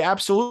 Yes, they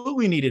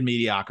absolutely needed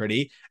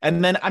mediocrity.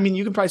 And then, I mean,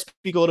 you can probably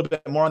speak a little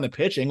bit more on the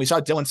pitching. We saw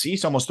Dylan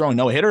Cease almost throwing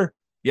no hitter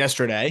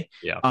yesterday.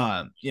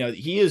 Yeah.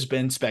 He has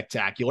been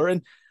spectacular,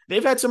 and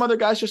they've had some other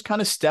guys just kind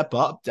of step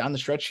up down the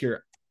stretch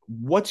here.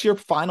 What's your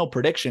final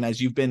prediction,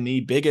 as you've been the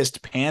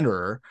biggest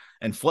panderer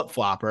and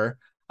flip-flopper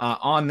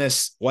on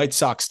this White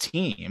Sox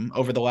team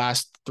over the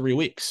last 3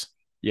 weeks?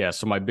 Yeah.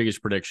 So my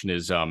biggest prediction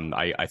is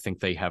I think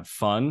they have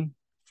fun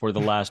for the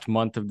last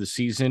month of the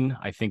season.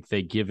 I think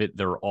they give it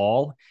their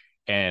all,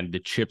 and the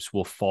chips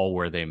will fall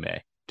where they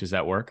may. Does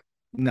that work?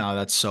 No,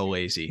 that's so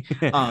lazy.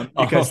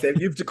 Because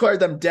you've declared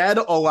them dead,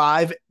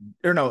 alive,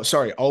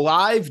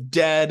 alive,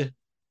 dead.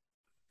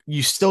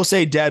 You still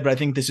say dead, but I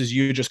think this is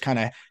you just kind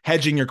of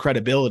hedging your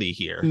credibility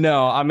here.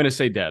 No, I'm going to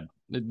say dead.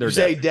 They're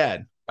say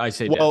dead. I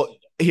say well, dead.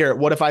 Here,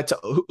 what if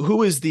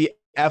who is the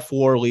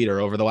F-WAR leader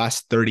over the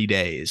last 30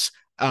 days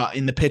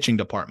in the pitching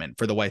department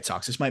for the White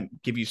Sox? This might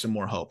give you some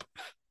more hope.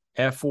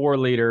 F-WAR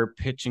leader,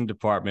 pitching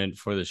department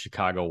for the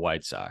Chicago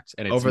White Sox.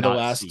 And it's over the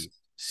last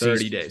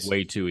 30 days. days.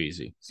 Way too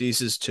easy.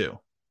 Cease is 2.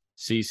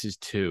 Cease is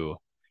 2.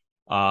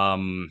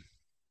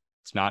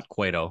 It's not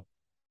Cueto.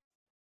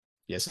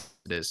 Yes,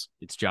 it is.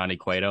 It's Johnny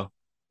Cueto.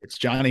 It's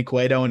Johnny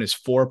Cueto and his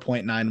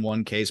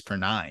 4.91 Ks per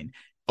 9,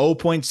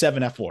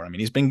 0.7 F-WAR. I mean,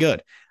 he's been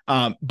good.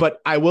 But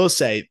I will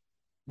say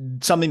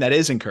something that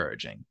is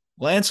encouraging.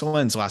 Lance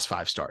Lynn's last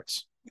 5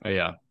 starts. Oh,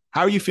 yeah.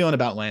 How are you feeling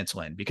about Lance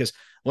Lynn? Because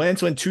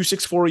Lance Lynn,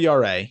 2.64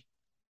 ERA,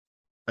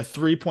 a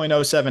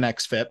 3.07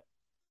 xFIP,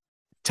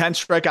 10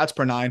 strikeouts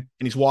per 9, and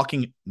he's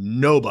walking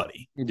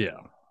nobody. Yeah.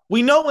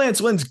 We know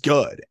Lance Lynn's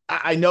good.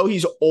 I know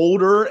he's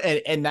older,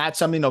 and that's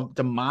something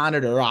to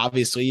monitor,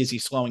 obviously. Is he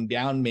slowing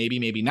down? Maybe,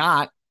 maybe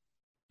not.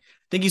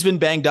 I think he's been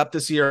banged up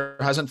this year,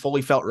 hasn't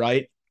fully felt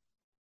right.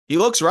 He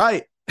looks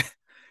right.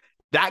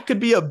 That could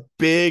be a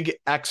big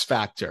X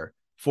factor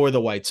for the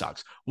White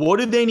Sox. What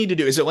do they need to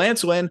do? Is it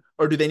Lance Lynn,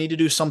 or do they need to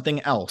do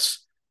something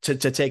else to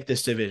take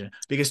this division?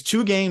 Because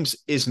 2 games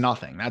is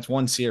nothing. That's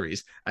 1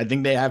 series. I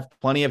think they have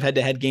plenty of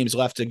head-to-head games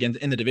left again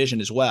in the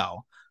division as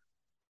well.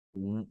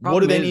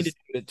 What do they need to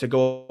do to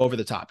go over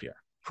the top here?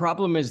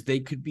 Problem is they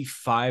could be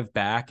 5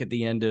 back at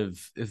the end of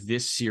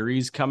this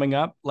series coming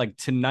up. Like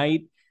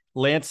tonight,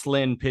 Lance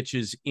Lynn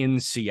pitches in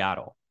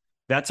Seattle.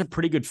 That's a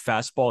pretty good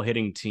fastball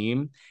hitting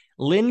team.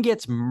 Lynn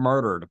gets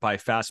murdered by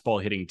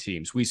fastball hitting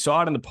teams. We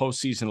saw it in the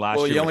postseason last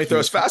year. Well, he only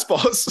throws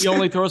fastballs. He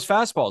only throws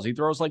fastballs. He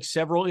throws like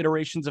several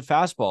iterations of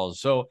fastballs.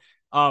 So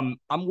I'm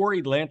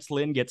worried Lance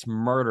Lynn gets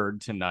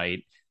murdered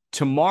tonight.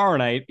 Tomorrow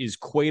night is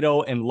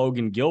Cueto and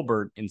Logan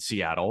Gilbert in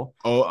Seattle.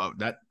 I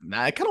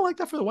kind of like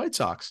that for the White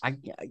Sox.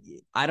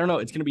 I don't know.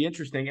 It's going to be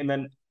interesting. And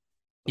then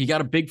you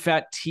got a big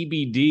fat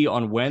TBD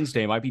on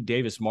Wednesday. It might be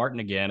Davis Martin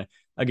again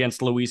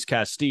against Luis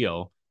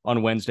Castillo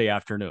on Wednesday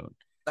afternoon.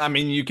 I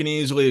mean, you can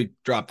easily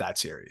drop that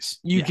series.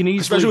 You can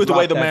easily, especially with the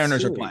way the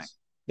Mariners are playing.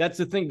 That's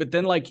the thing. But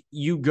then like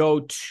you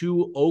go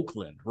to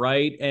Oakland,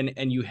 right?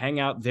 And you hang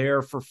out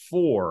there for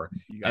 4,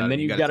 and then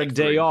you got a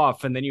day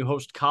off, and then you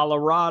host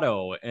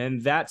Colorado,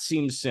 and that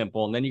seems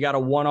simple. And then you got a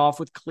 1-off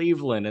with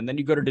Cleveland, and then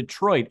you go to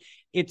Detroit.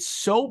 It's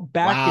so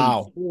back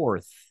and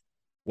forth.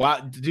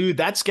 Wow, dude,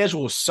 that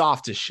schedule is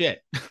soft as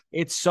shit.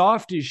 It's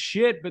soft as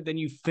shit, but then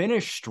you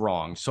finish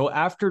strong. So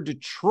after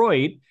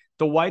Detroit,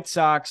 the White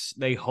Sox,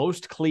 they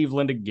host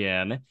Cleveland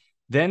again.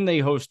 Then they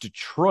host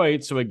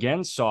Detroit, so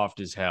again, soft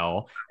as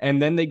hell. And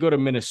then they go to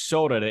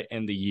Minnesota to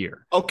end the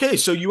year. Okay,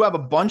 so you have a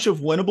bunch of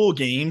winnable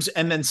games,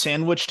 and then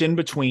sandwiched in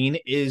between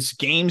is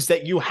games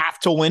that you have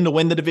to win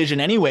the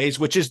division anyways,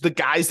 which is the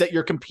guys that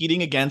you're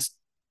competing against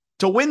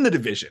to win the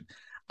division.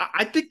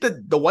 I think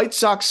that the White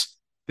Sox,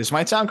 this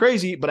might sound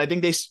crazy, but I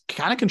think they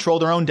kind of control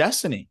their own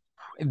destiny.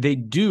 They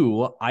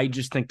do. I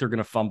just think they're going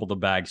to fumble the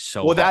bag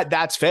so well. Hard.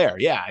 That's fair.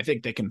 Yeah, I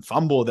think they can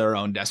fumble their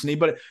own destiny.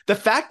 But the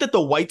fact that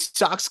the White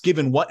Sox,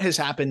 given what has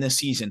happened this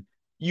season,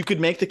 you could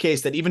make the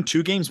case that even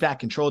 2 games back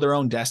control their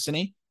own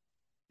destiny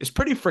is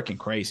pretty freaking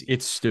crazy.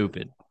 It's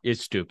stupid.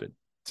 It's stupid.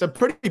 It's a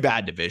pretty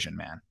bad division,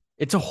 man.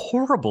 It's a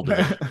horrible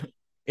division.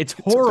 It's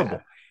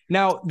horrible.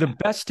 Now, the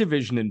best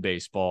division in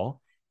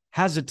baseball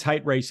has a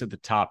tight race at the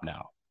top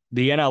now.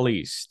 The NL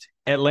East.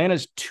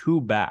 Atlanta's 2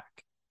 back.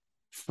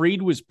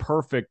 Fried was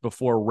perfect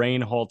before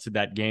rain halted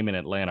that game in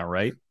Atlanta,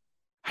 right?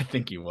 I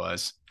think he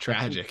was.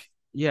 Tragic.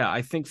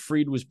 I think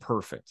Fried was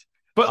perfect.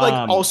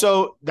 But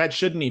also that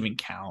shouldn't even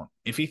count.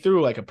 If he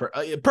threw like a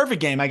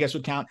perfect game, I guess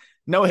would count.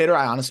 No hitter,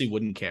 I honestly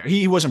wouldn't care.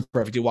 He wasn't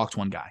perfect. He walked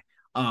 1 guy.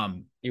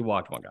 He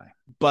walked 1 guy.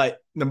 But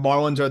the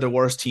Marlins are the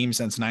worst team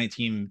since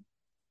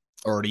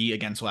 1930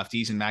 against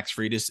lefties, and Max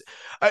Fried is.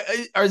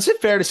 Is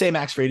it fair to say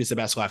Max Fried is the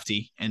best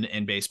lefty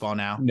in baseball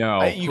now?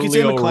 No, you can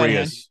say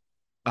McClanahan.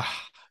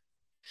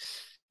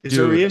 Is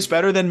Urias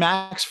better than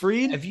Max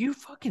Fried? Have you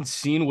fucking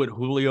seen what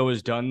Julio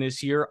has done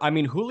this year? I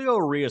mean, Julio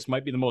Urias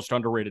might be the most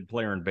underrated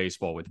player in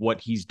baseball with what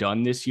he's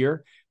done this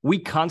year. We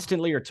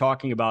constantly are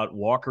talking about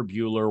Walker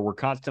Buehler. We're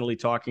constantly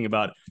talking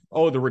about,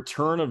 the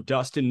return of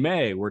Dustin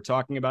May. We're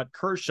talking about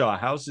Kershaw.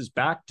 How's his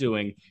back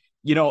doing?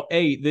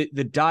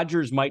 The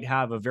Dodgers might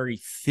have a very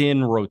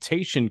thin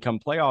rotation come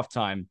playoff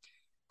time.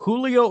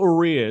 Julio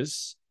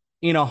Urias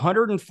in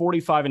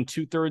 145 and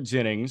 2/3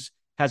 innings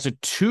has a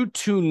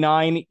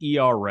 2.29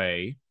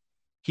 ERA.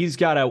 He's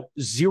got a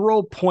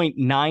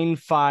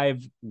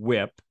 0.95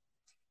 whip.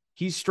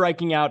 He's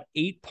striking out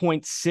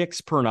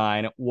 8.6 per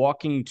 9,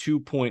 walking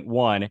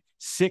 2.1,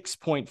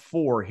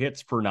 6.4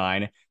 hits per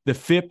 9, the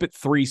FIP at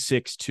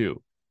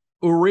 3.62.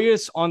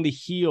 Urias, on the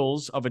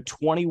heels of a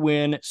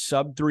 20-win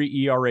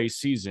sub-3 ERA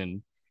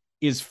season,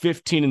 is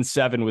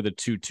 15-7 with a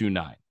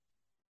 2.29.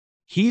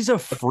 He's a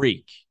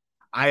freak.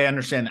 I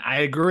understand.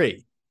 I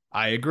agree.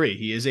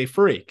 He is a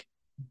freak.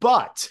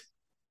 But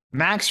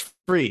Max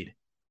Fried,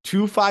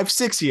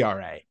 2.56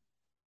 ERA,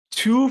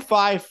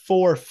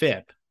 2.54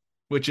 FIP,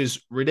 which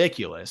is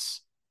ridiculous.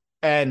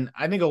 And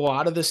I think a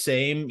lot of the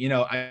same,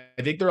 I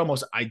think they're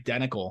almost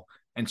identical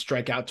in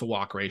strikeout to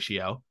walk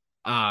ratio.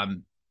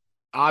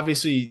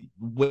 Obviously,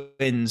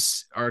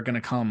 wins are going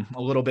to come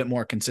a little bit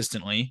more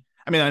consistently.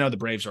 I mean, I know the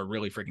Braves are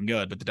really freaking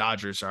good, but the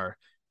Dodgers are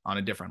on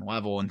a different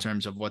level in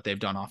terms of what they've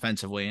done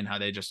offensively and how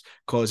they just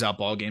close out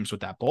ball games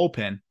with that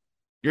bullpen.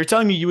 You're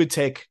telling me you would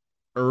take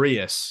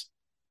Urias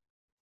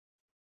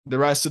the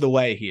rest of the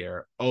way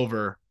here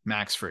over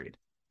Max Fried,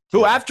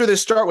 who after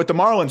this start with the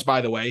Marlins, by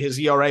the way, his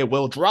ERA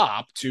will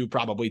drop to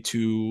probably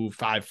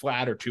 2.5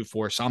 flat or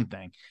 2.4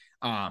 something.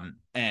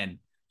 And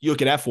you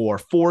look at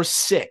F4,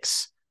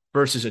 4.6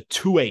 versus a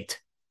 2.8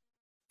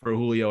 for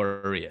Julio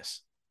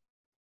Urias.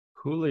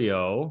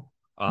 Julio,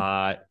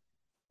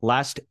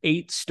 last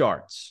 8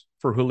 starts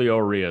for Julio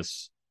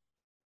Urias,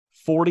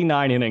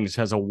 49 innings,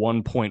 has a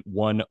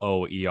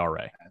 1.10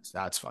 ERA.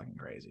 That's fucking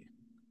crazy.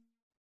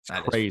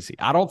 It's crazy.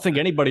 I don't think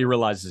anybody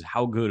realizes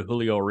how good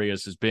Julio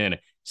Urias has been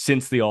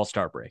since the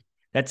All-Star break.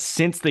 That's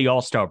since the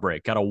All-Star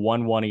break. Got a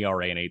 1.1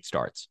 ERA in 8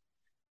 starts.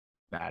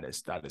 That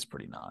is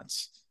pretty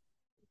nuts.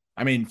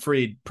 I mean,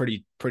 Fried,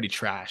 pretty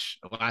trash.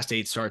 The last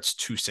 8 starts,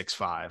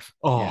 2.65.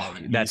 Oh, yeah,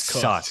 that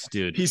sucks,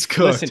 dude. He's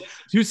cooked. Listen,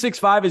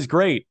 2.65 is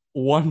great.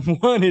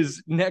 1.1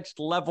 is next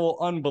level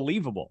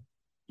unbelievable.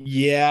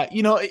 Yeah,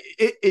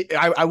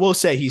 I will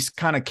say he's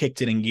kind of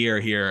kicked it in gear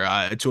here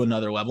to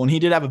another level, and he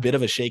did have a bit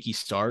of a shaky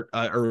start.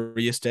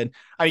 Urias did.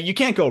 I mean, you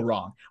can't go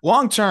wrong.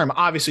 Long term,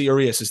 obviously,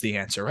 Urias is the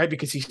answer, right?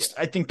 Because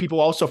I think people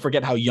also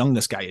forget how young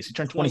this guy is. He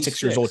turned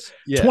 26 years old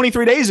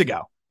 23 days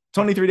ago.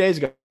 23 days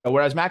ago.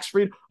 Whereas Max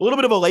Fried, a little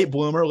bit of a late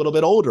bloomer, a little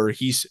bit older.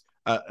 He's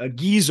a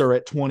geezer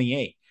at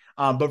 28.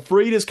 But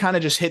Fried has kind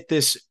of just hit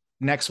this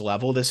next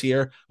level this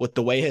year with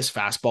the way his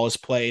fastball is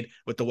played,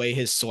 with the way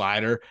his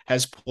slider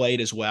has played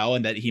as well,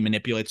 and that he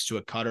manipulates to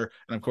a cutter.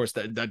 And of course,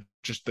 that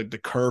just the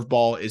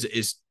curveball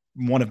is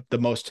one of the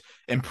most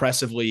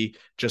impressively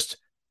just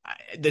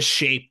the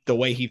shape, the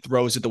way he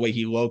throws it, the way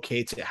he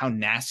locates it, how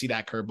nasty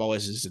that curveball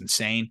is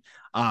insane.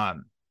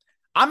 I'm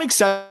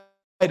excited.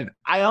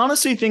 I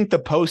honestly think the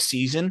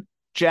postseason,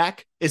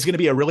 Jack, is going to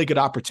be a really good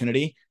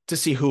opportunity to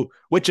see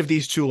which of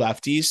these 2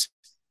 lefties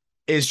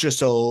is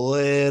just a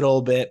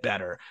little bit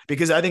better,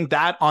 because I think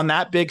that on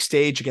that big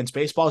stage against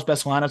baseball's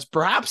best lineups,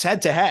 perhaps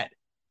head to head,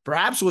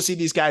 perhaps we'll see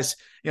these guys,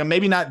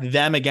 maybe not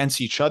them against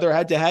each other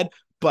head to head,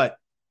 but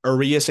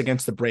Urias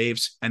against the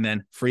Braves and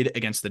then Fried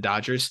against the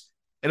Dodgers.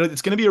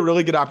 It's going to be a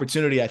really good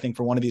opportunity, I think,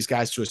 for one of these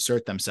guys to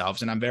assert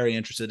themselves. And I'm very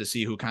interested to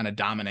see who kind of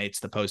dominates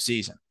the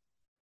postseason.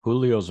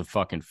 Julio's a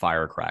fucking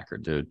firecracker,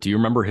 dude. Do you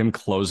remember him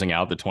closing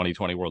out the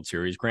 2020 World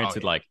Series?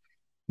 Granted, like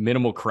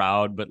minimal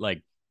crowd, but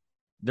like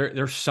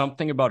there's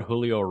something about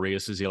Julio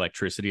Urias'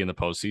 electricity in the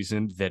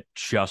postseason that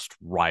just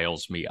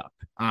riles me up.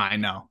 I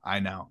know.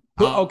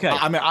 Okay.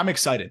 I'm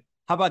excited.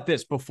 How about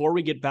this? Before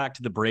we get back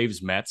to the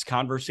Braves Mets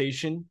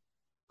conversation,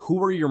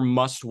 who are your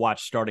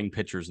must-watch starting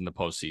pitchers in the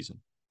postseason?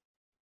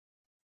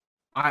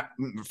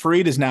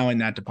 Fried is now in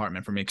that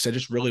department for me, because I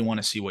just really want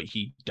to see what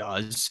he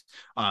does.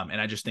 And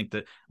I just think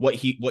that what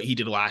he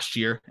did last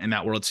year in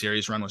that World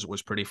Series run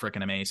was pretty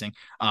freaking amazing.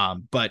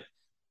 But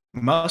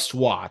must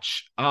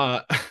watch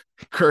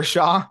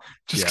Kershaw,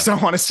 just because I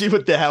want to see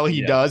what the hell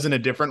he does in a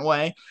different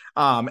way.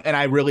 And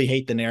I really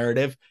hate the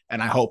narrative,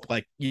 and I hope,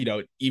 like,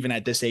 even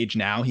at this age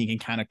now, he can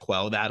kind of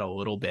quell that a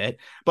little bit.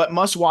 But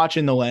must watch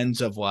in the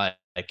lens of like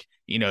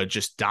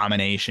just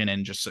domination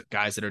and just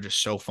guys that are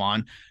just so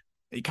fun.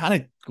 It kind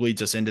of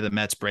leads us into the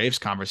Mets Braves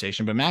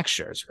conversation, but Max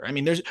Scherzer. I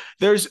mean,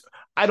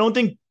 I don't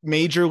think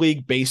Major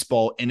League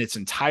Baseball in its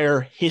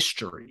entire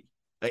history,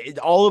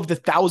 all of the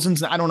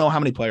thousands, I don't know how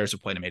many players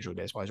have played in Major League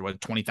Baseball,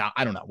 20,000,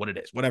 I don't know what it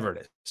is, whatever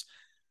it is.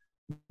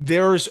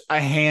 There's a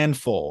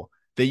handful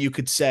that you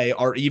could say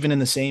are even in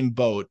the same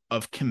boat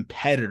of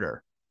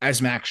competitor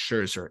as Max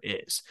Scherzer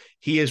is.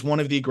 He is one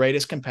of the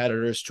greatest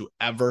competitors to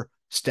ever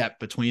step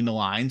between the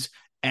lines.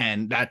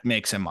 And that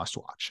makes him must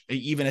watch,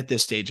 even at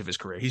this stage of his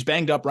career. He's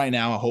banged up right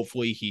now.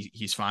 Hopefully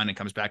he's fine and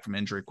comes back from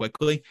injury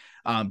quickly.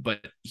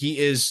 But he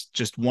is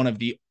just one of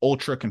the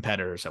ultra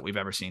competitors that we've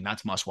ever seen.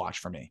 That's must watch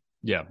for me.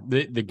 Yeah.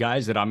 The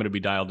guys that I'm going to be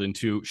dialed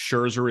into,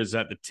 Scherzer is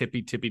at the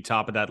tippy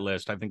top of that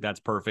list. I think that's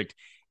perfect,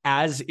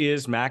 as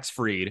is Max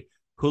Fried.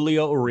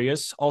 Julio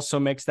Urias also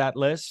makes that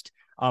list.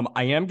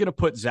 I am going to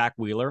put Zach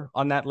Wheeler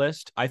on that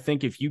list. I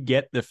think if you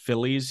get the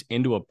Phillies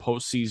into a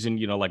postseason,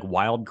 like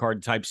wild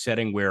card type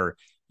setting where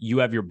you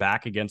have your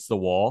back against the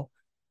wall,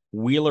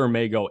 Wheeler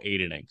may go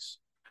 8 innings.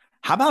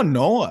 How about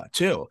Nola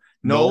too?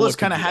 Nola's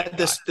kind of had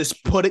this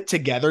put it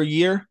together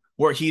year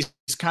where he's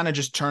kind of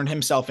just turned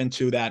himself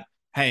into that,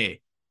 hey,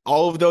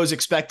 all of those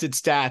expected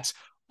stats,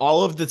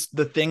 all of the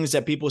things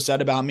that people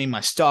said about me,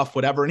 my stuff,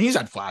 whatever. And he's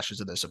had flashes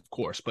of this, of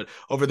course, but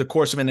over the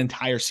course of an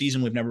entire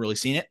season, we've never really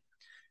seen it.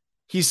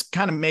 He's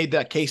kind of made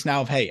that case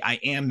now of, hey, I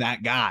am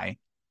that guy.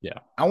 Yeah.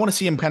 I want to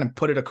see him kind of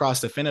put it across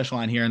the finish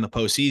line here in the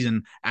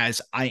postseason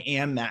as I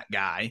am that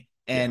guy,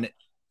 and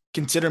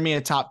consider me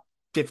a top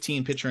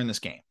 15 pitcher in this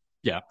game.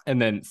 Yeah.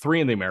 And then 3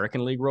 in the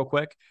American League real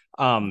quick.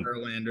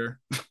 Verlander,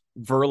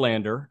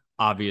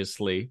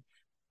 obviously.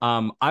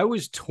 I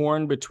was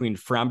torn between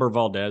Framber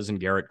Valdez and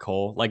Garrett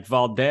Cole. Like,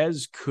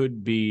 Valdez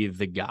could be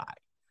the guy.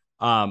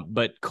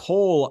 But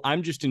Cole,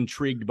 I'm just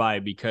intrigued by,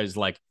 because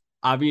like,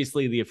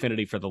 obviously the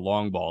affinity for the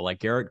long ball, like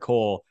Garrett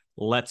Cole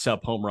lets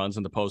up home runs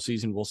in the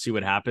postseason. We'll see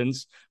what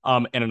happens.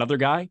 And another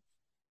guy,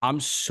 I'm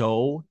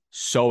so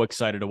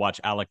excited to watch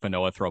Alek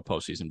Manoah throw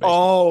postseason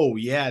baseball. Oh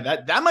yeah.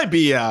 That might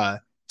be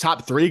a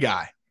top 3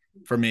 guy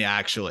for me,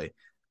 actually.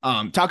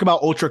 Talk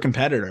about ultra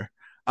competitor.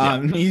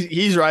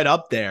 He's right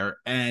up there,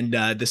 and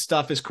the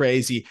stuff is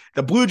crazy.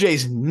 The Blue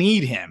Jays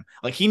need him.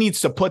 Like, he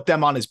needs to put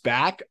them on his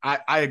back.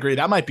 I agree.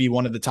 That might be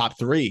one of the top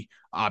 3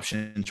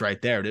 options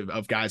right there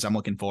of guys I'm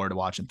looking forward to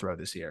watching throw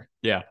this year.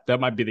 Yeah,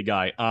 that might be the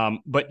guy.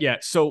 But yeah,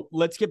 so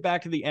let's get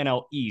back to the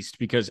NL East,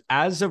 because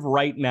as of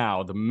right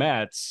now, the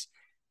Mets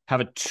have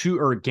a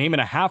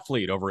 2.5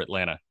 lead over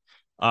Atlanta.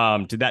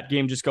 Did that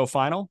game just go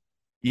final?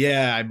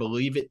 Yeah, I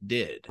believe it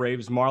did.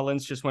 Braves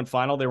Marlins just went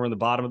final. They were in the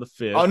bottom of the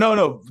 5th. Oh,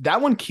 no.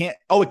 That one can't.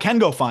 Oh, it can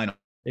go final.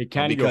 It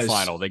can go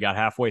final. They got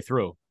halfway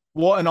through.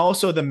 Well, and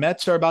also the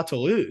Mets are about to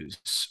lose.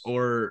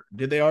 Or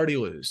did they already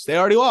lose? They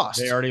already lost.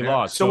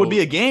 So it would be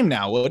a game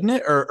now, wouldn't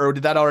it? Or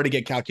did that already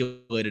get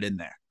calculated in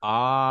there?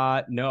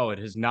 No, it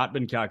has not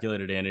been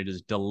calculated in. It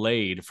is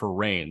delayed for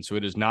rain. So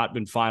it has not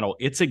been final.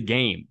 It's a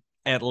game.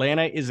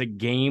 Atlanta is a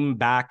game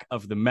back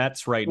of the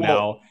Mets right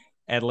now.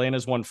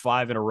 Atlanta's won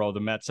 5 in a row. The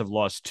Mets have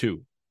lost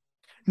 2.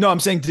 No,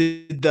 I'm saying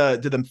did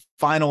the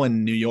final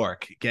in New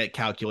York get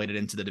calculated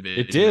into the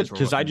division? It did,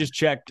 because I just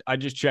checked 10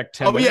 minutes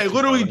ago. I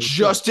literally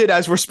just did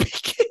as we're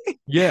speaking.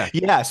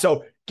 Yeah.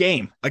 So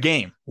a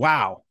game.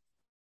 Wow.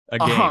 A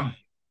game.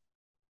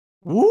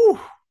 Woo.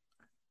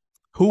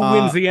 Who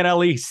wins the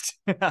NL East?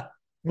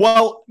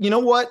 Well, you know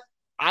what?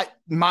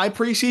 My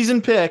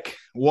preseason pick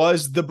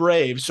was the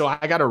Braves, so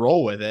I got to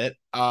roll with it.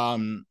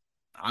 I'm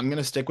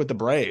gonna stick with the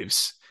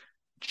Braves.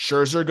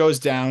 Scherzer goes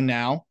down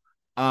now.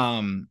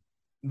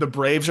 The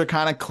Braves are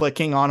kind of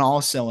clicking on all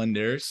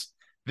cylinders.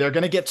 They're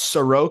going to get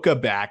Soroka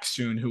back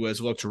soon, who has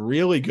looked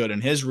really good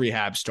in his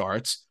rehab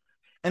starts.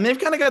 And they've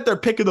kind of got their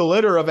pick of the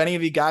litter of any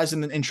of the guys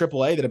in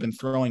AAA that have been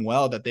throwing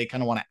well that they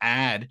kind of want to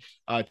add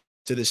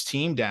to this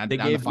team down. They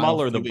gave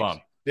Muller the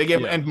bump. They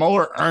gave and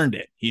Mueller earned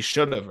it. He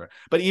should have.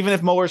 But even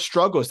if Mueller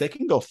struggles, they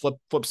can go flip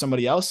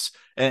somebody else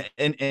and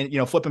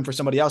flip him for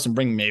somebody else and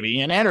bring maybe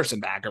Ian Anderson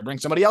back or bring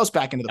somebody else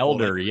back into the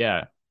Elder.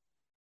 Yeah,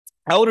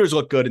 Elders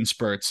look good in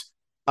spurts.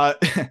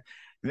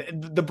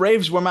 The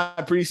Braves were my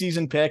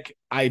preseason pick.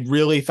 I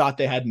really thought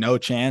they had no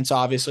chance.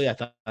 Obviously, I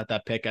thought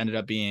that pick ended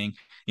up being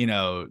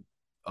a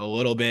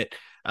little bit.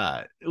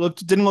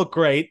 Didn't look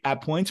great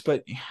at points,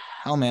 but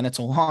hell, man, it's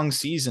a long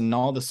season. And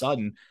all of a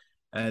sudden,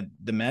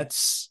 the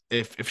Mets,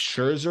 if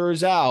Scherzer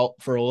is out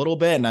for a little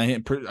bit, and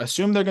I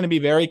assume they're going to be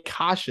very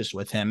cautious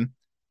with him,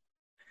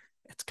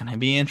 it's going to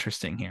be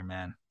interesting here,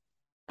 man.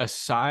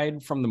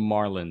 Aside from the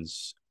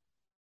Marlins,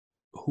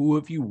 who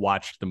have you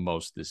watched the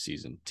most this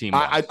season? Team,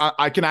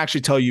 I can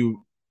actually tell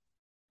you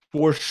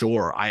for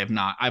sure. I have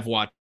not. I've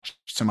watched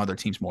some other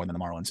teams more than the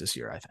Marlins this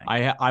year. I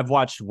think I've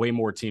watched way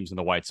more teams than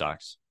the White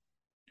Sox.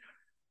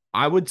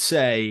 I would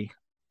say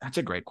that's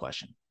a great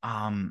question.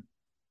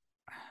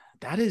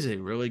 That is a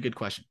really good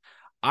question.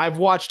 I've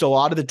watched a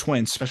lot of the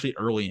Twins, especially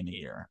early in the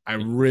year. I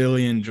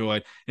really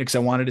enjoyed because I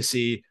wanted to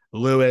see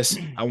Lewis.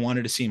 I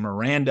wanted to see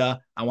Miranda.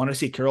 I wanted to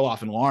see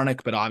Kirilloff and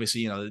Larnach, but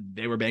obviously,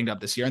 they were banged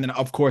up this year. And then,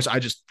 of course,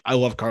 I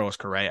love Carlos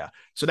Correa.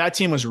 So that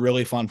team was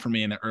really fun for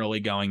me in the early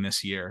going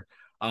this year.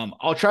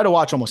 I'll try to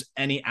watch almost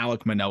any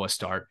Alek Manoah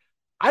start.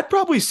 I'd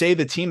probably say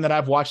the team that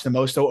I've watched the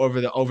most over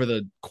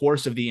the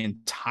course of the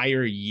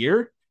entire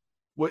year,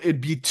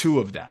 it'd be two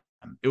of them.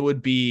 It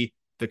would be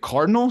the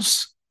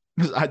Cardinals,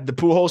 the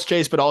Pujols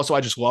chase, but also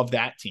I just love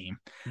that team.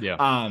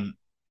 Yeah.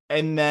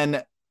 And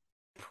then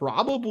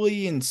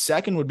probably in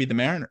second would be the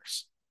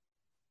Mariners.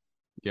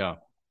 Yeah.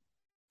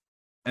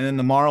 And then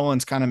the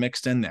Marlins kind of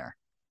mixed in there.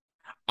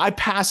 I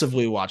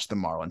passively watch the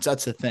Marlins.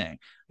 That's the thing.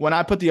 When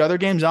I put the other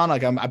games on,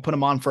 like I put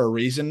them on for a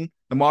reason.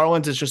 The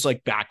Marlins is just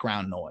like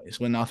background noise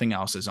when nothing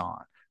else is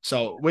on.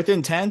 So with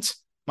intent,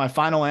 my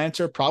final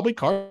answer, probably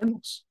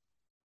Cardinals.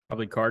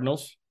 Probably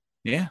Cardinals?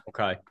 Yeah.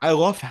 Okay. I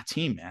love that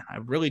team, man. I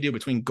really do.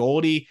 Between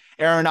Goldie,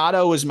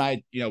 Arenado was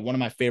my, one of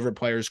my favorite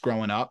players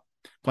growing up,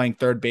 playing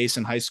third base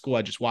in high school.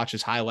 I just watch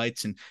his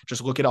highlights and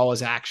just look at all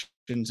his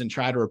actions and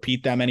try to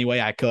repeat them any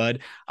way I could.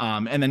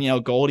 And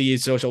then, Goldie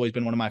has always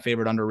been one of my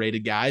favorite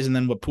underrated guys. And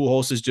then what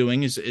Pujols is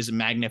doing is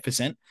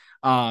magnificent.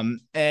 And,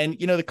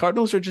 the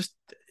Cardinals are just,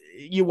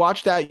 you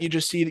watch that, you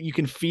just see that you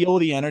can feel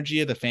the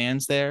energy of the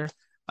fans there.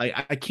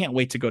 I can't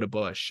wait to go to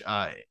Busch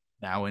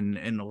now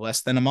in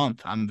less than a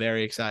month. I'm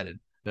very excited.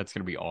 That's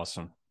going to be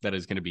awesome. That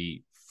is going to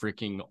be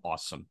freaking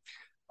awesome.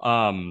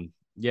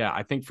 Yeah,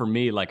 I think for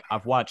me,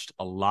 I've watched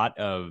a lot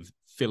of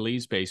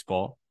Phillies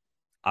baseball.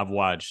 I've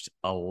watched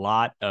a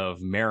lot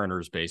of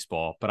Mariners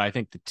baseball, but I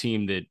think the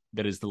team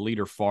that is the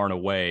leader far and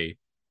away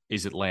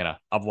is Atlanta.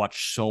 I've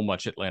watched so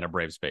much Atlanta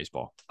Braves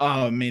baseball.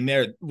 I mean,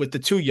 they're with the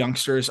two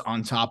youngsters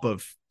on top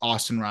of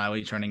Austin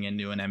Riley turning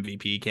into an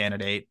MVP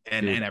candidate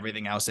and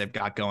everything else they've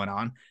got going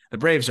on. The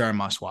Braves are a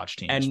must-watch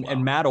team.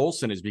 And Matt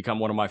Olson has become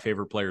one of my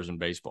favorite players in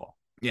baseball.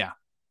 Yeah.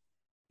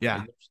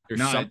 There's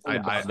something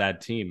about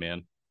that team,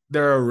 man.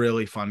 They're a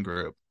really fun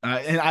group.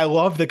 And I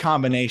love the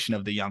combination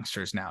of the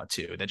youngsters now,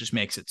 too. That just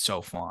makes it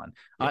so fun.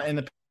 And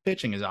the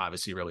pitching is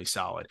obviously really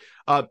solid.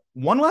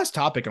 One last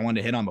topic I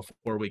wanted to hit on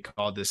before we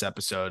called this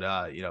episode,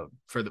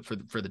 for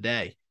the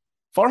day.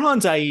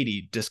 Farhan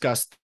Zaidi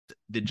discussed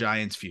the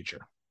Giants'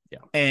 future. Yeah.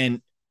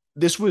 And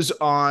this was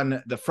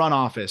on the front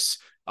office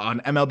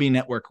on MLB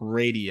Network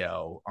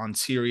Radio on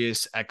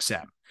Sirius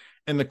XM.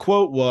 And the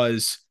quote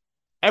was,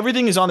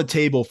 "Everything is on the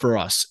table for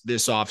us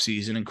this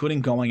offseason,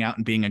 including going out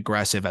and being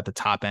aggressive at the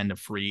top end of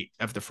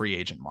the free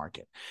agent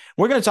market."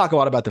 We're going to talk a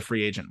lot about the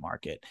free agent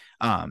market,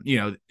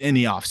 in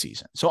the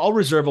offseason. So I'll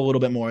reserve a little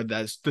bit more of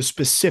that, the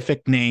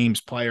specific names,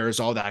 players,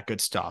 all that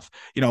good stuff,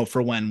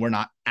 for when we're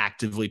not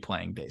actively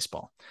playing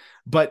baseball.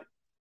 But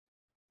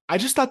I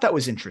just thought that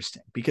was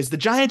interesting because the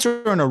Giants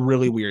are in a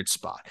really weird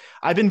spot.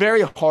 I've been very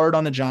hard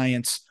on the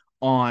Giants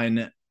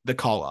on the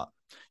call up,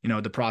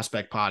 the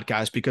prospect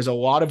podcast, because a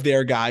lot of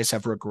their guys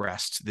have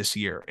regressed this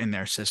year in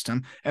their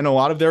system. And a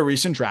lot of their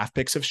recent draft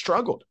picks have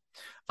struggled.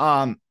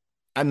 On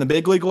the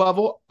big league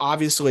level,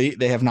 obviously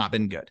they have not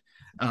been good.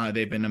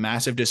 They've been a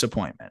massive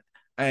disappointment.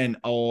 And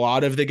a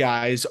lot of the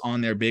guys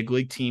on their big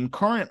league team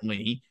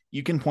currently,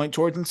 you can point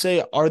towards and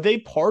say, are they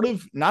part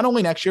of not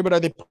only next year, but are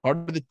they part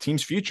of the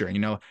team's future?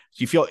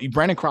 You feel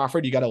Brandon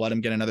Crawford, you got to let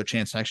him get another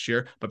chance next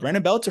year, but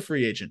Brandon Belt's a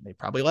free agent. They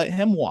probably let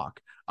him walk.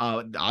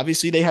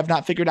 Obviously, they have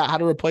not figured out how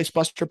to replace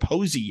Buster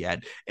Posey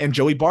yet. And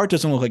Joey Bart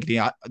doesn't look like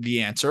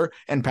the answer.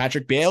 And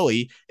Patrick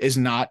Bailey is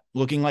not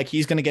looking like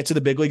he's going to get to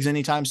the big leagues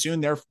anytime soon.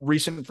 Their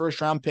recent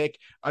first-round pick,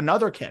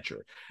 another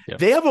catcher. Yeah.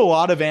 They have a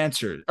lot of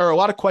answers or a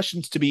lot of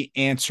questions to be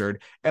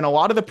answered. And a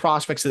lot of the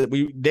prospects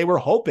that they were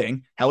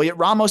hoping, Heliot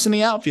Ramos in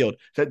the outfield,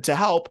 to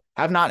help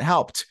have not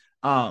helped.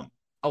 A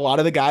lot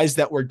of the guys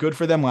that were good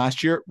for them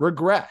last year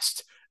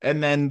regressed.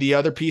 And then the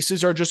other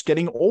pieces are just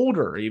getting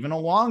older, even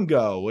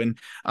Alongo and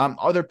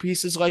other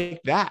pieces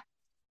like that.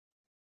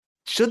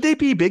 Should they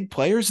be big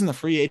players in the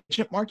free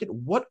agent market?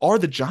 What are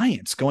the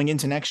Giants going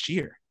into next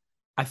year?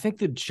 I think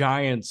the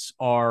Giants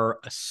are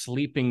a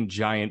sleeping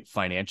giant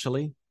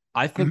financially.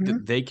 I think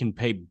that they can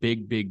pay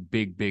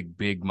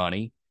big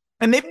money.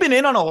 And they've been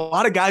in on a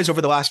lot of guys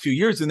over the last few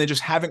years, and they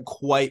just haven't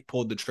quite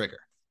pulled the trigger.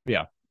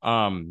 Yeah.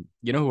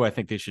 You know who I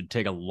think they should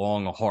take a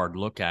long, hard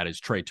look at is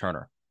Trey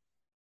Turner.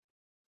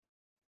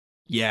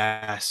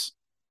 Yes.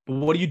 But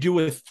what do you do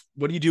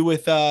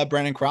with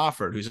Brandon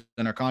Crawford, who's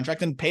under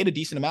contract and paid a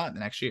decent amount the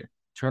next year?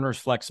 Turner's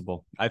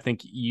flexible. I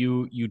think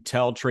you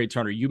tell Trey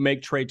Turner, you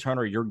make Trey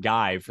Turner your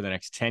guy for the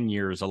next 10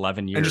 years,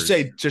 11 years. And just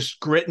say, just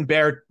grit and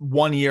bear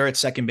 1 year at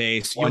second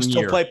base. You'll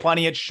still play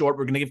plenty at short.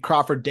 We're going to give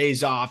Crawford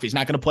days off. He's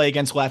not going to play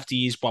against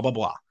lefties, blah, blah,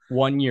 blah.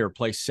 1 year,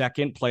 play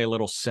second, play a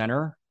little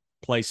center,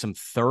 play some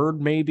third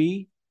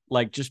maybe.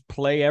 Like, just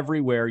play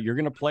everywhere. You're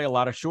going to play a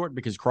lot of short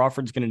because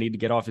Crawford's going to need to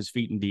get off his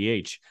feet in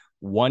DH.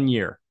 1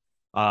 year.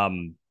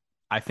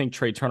 I think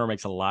Trey Turner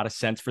makes a lot of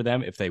sense for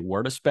them if they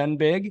were to spend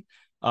big.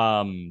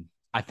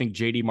 I think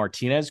JD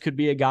Martinez could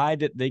be a guy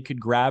that they could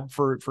grab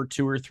for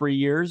 2 or 3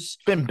 years.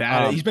 He's been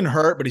bad. He's been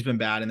hurt, but he's been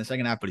bad in the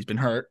second half, but he's been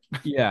hurt.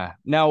 Yeah.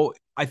 Now,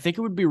 I think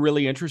it would be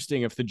really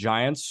interesting if the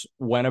Giants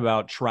went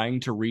about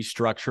trying to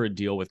restructure a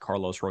deal with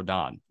Carlos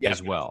Rodon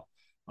as well.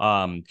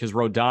 Because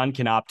Rodon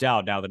can opt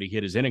out now that he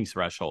hit his innings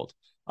threshold.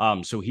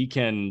 So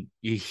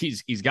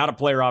he's got a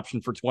player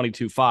option for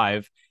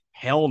 22.5.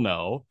 Hell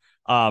no.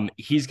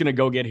 He's going to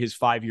go get his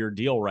 5-year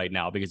deal right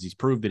now because he's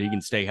proved that he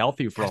can stay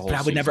healthy for a whole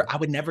season. I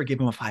would never give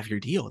him a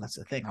 5-year deal. That's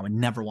the thing. I would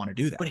never want to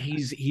do that. But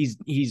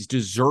he's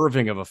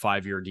deserving of a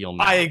 5-year deal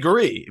now. I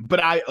agree.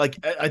 But I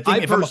think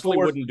I personally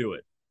wouldn't do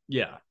it.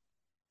 Yeah.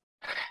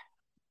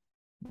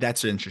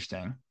 That's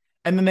interesting.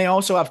 And then they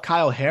also have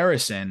Kyle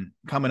Harrison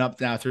coming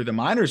up now through the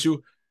minors,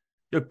 who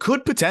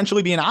could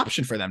potentially be an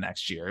option for them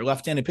next year. A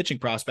left-handed pitching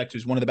prospect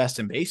who's one of the best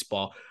in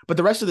baseball. But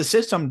the rest of the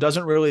system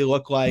doesn't really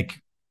look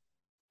like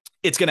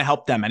it's going to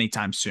help them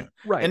anytime soon.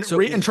 Right. And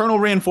internal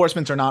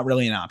reinforcements are not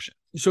really an option.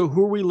 So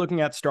who are we looking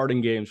at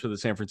starting games for the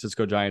San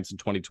Francisco Giants in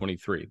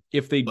 2023?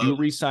 If they do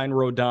re-sign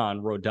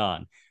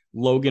Rodon,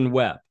 Logan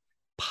Webb,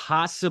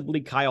 possibly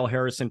Kyle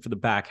Harrison for the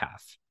back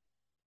half.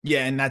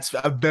 Yeah, and that's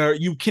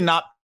you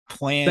cannot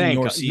plan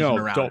your season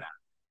around that.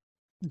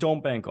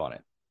 Don't bank on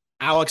it.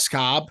 Alex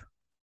Cobb.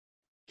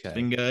 Okay.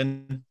 Been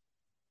good.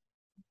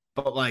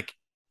 But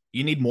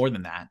you need more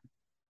than that.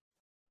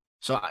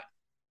 So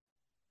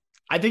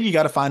I think you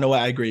got to find a way.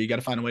 I agree. You got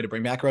to find a way to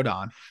bring back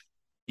Rodon,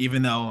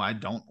 even though I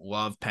don't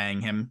love paying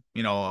him,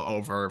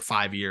 over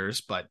 5 years,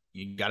 but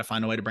you got to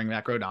find a way to bring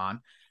back Rodon.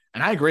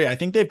 And I agree. I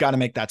think they've got to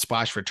make that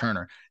splash for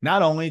Turner,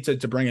 not only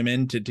to bring him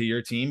into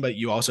your team, but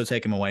you also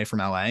take him away from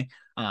LA,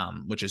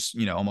 which is,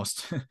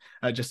 almost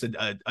just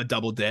a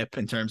double dip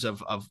in terms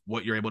of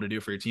what you're able to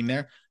do for your team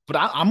there. But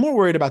I'm more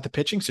worried about the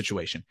pitching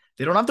situation.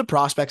 They don't have the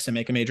prospects to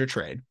make a major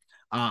trade.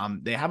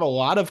 They have a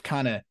lot of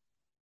kind of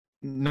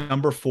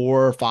number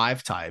 4 or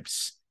 5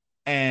 types,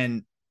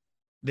 and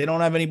they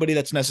don't have anybody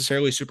that's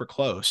necessarily super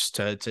close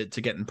to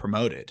getting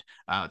promoted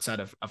outside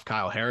of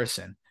Kyle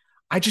Harrison.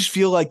 I just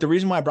feel like the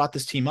reason why I brought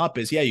this team up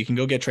is, you can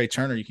go get Trey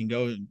Turner, you can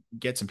go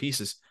get some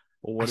pieces.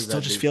 Well, I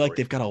still just feel like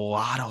they've got a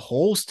lot of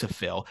holes to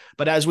fill.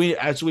 But as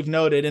we've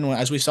noted and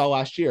as we saw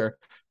last year,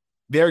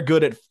 they're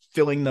good at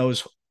filling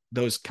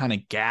those kind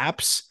of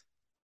gaps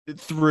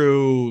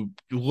through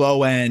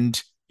low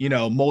end,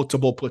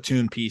 multiple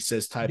platoon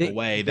pieces type of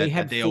way they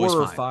had 4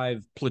 or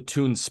 5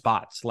 platoon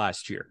spots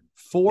last year.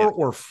 4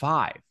 or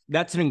 5.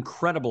 That's an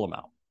incredible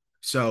amount.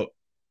 So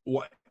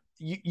what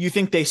you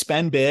think they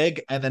spend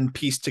big and then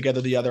piece together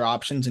the other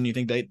options, and you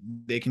think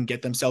they can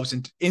get themselves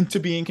into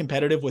being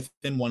competitive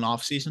within one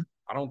off season?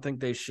 I don't think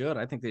they should.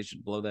 I think they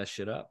should blow that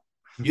shit up.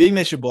 You think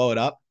they should blow it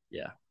up?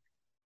 Yeah.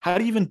 How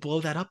do you even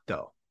blow that up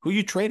though? Who are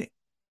you trading?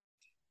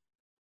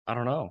 I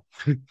don't know.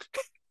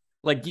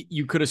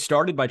 You could have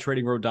started by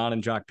trading Rodon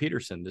and Jock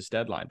Peterson this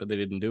deadline, but they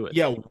didn't do it.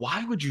 Yeah,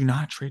 why would you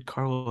not trade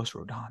Carlos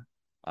Rodon?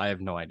 I have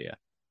no idea.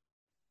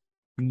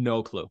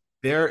 No clue.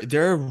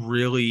 They're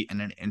really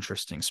in an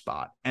interesting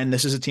spot. And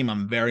this is a team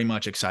I'm very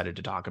much excited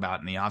to talk about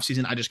in the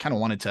offseason. I just kind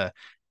of wanted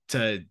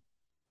to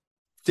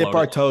dip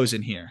our toes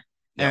in here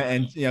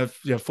and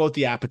float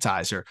the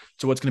appetizer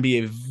to what's going to be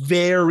a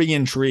very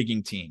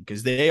intriguing team,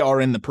 because they are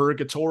in the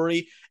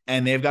purgatory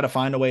and they've got to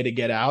find a way to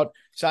get out.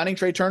 Signing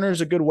Trey Turner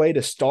is a good way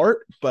to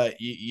start, but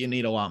you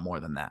need a lot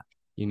more than that.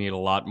 You need a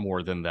lot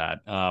more than that.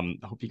 I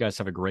hope you guys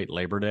have a great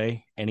Labor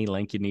Day. Any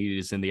link you need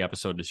is in the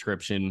episode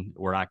description.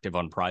 We're active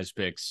on Prize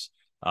Picks.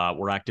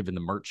 We're active in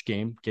the merch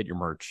game. Get your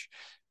merch.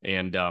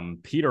 And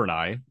Peter and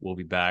I will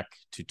be back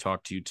to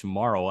talk to you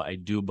tomorrow, I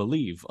do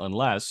believe,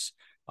 unless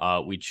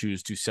we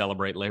choose to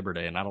celebrate Labor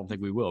Day. And I don't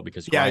think we will,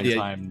 because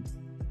time.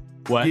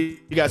 What? You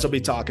guys will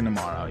be talking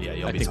tomorrow.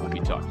 Yeah, I think we'll be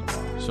talking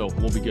tomorrow. So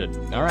we'll be good.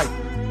 All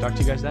right. Talk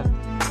to you guys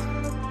then.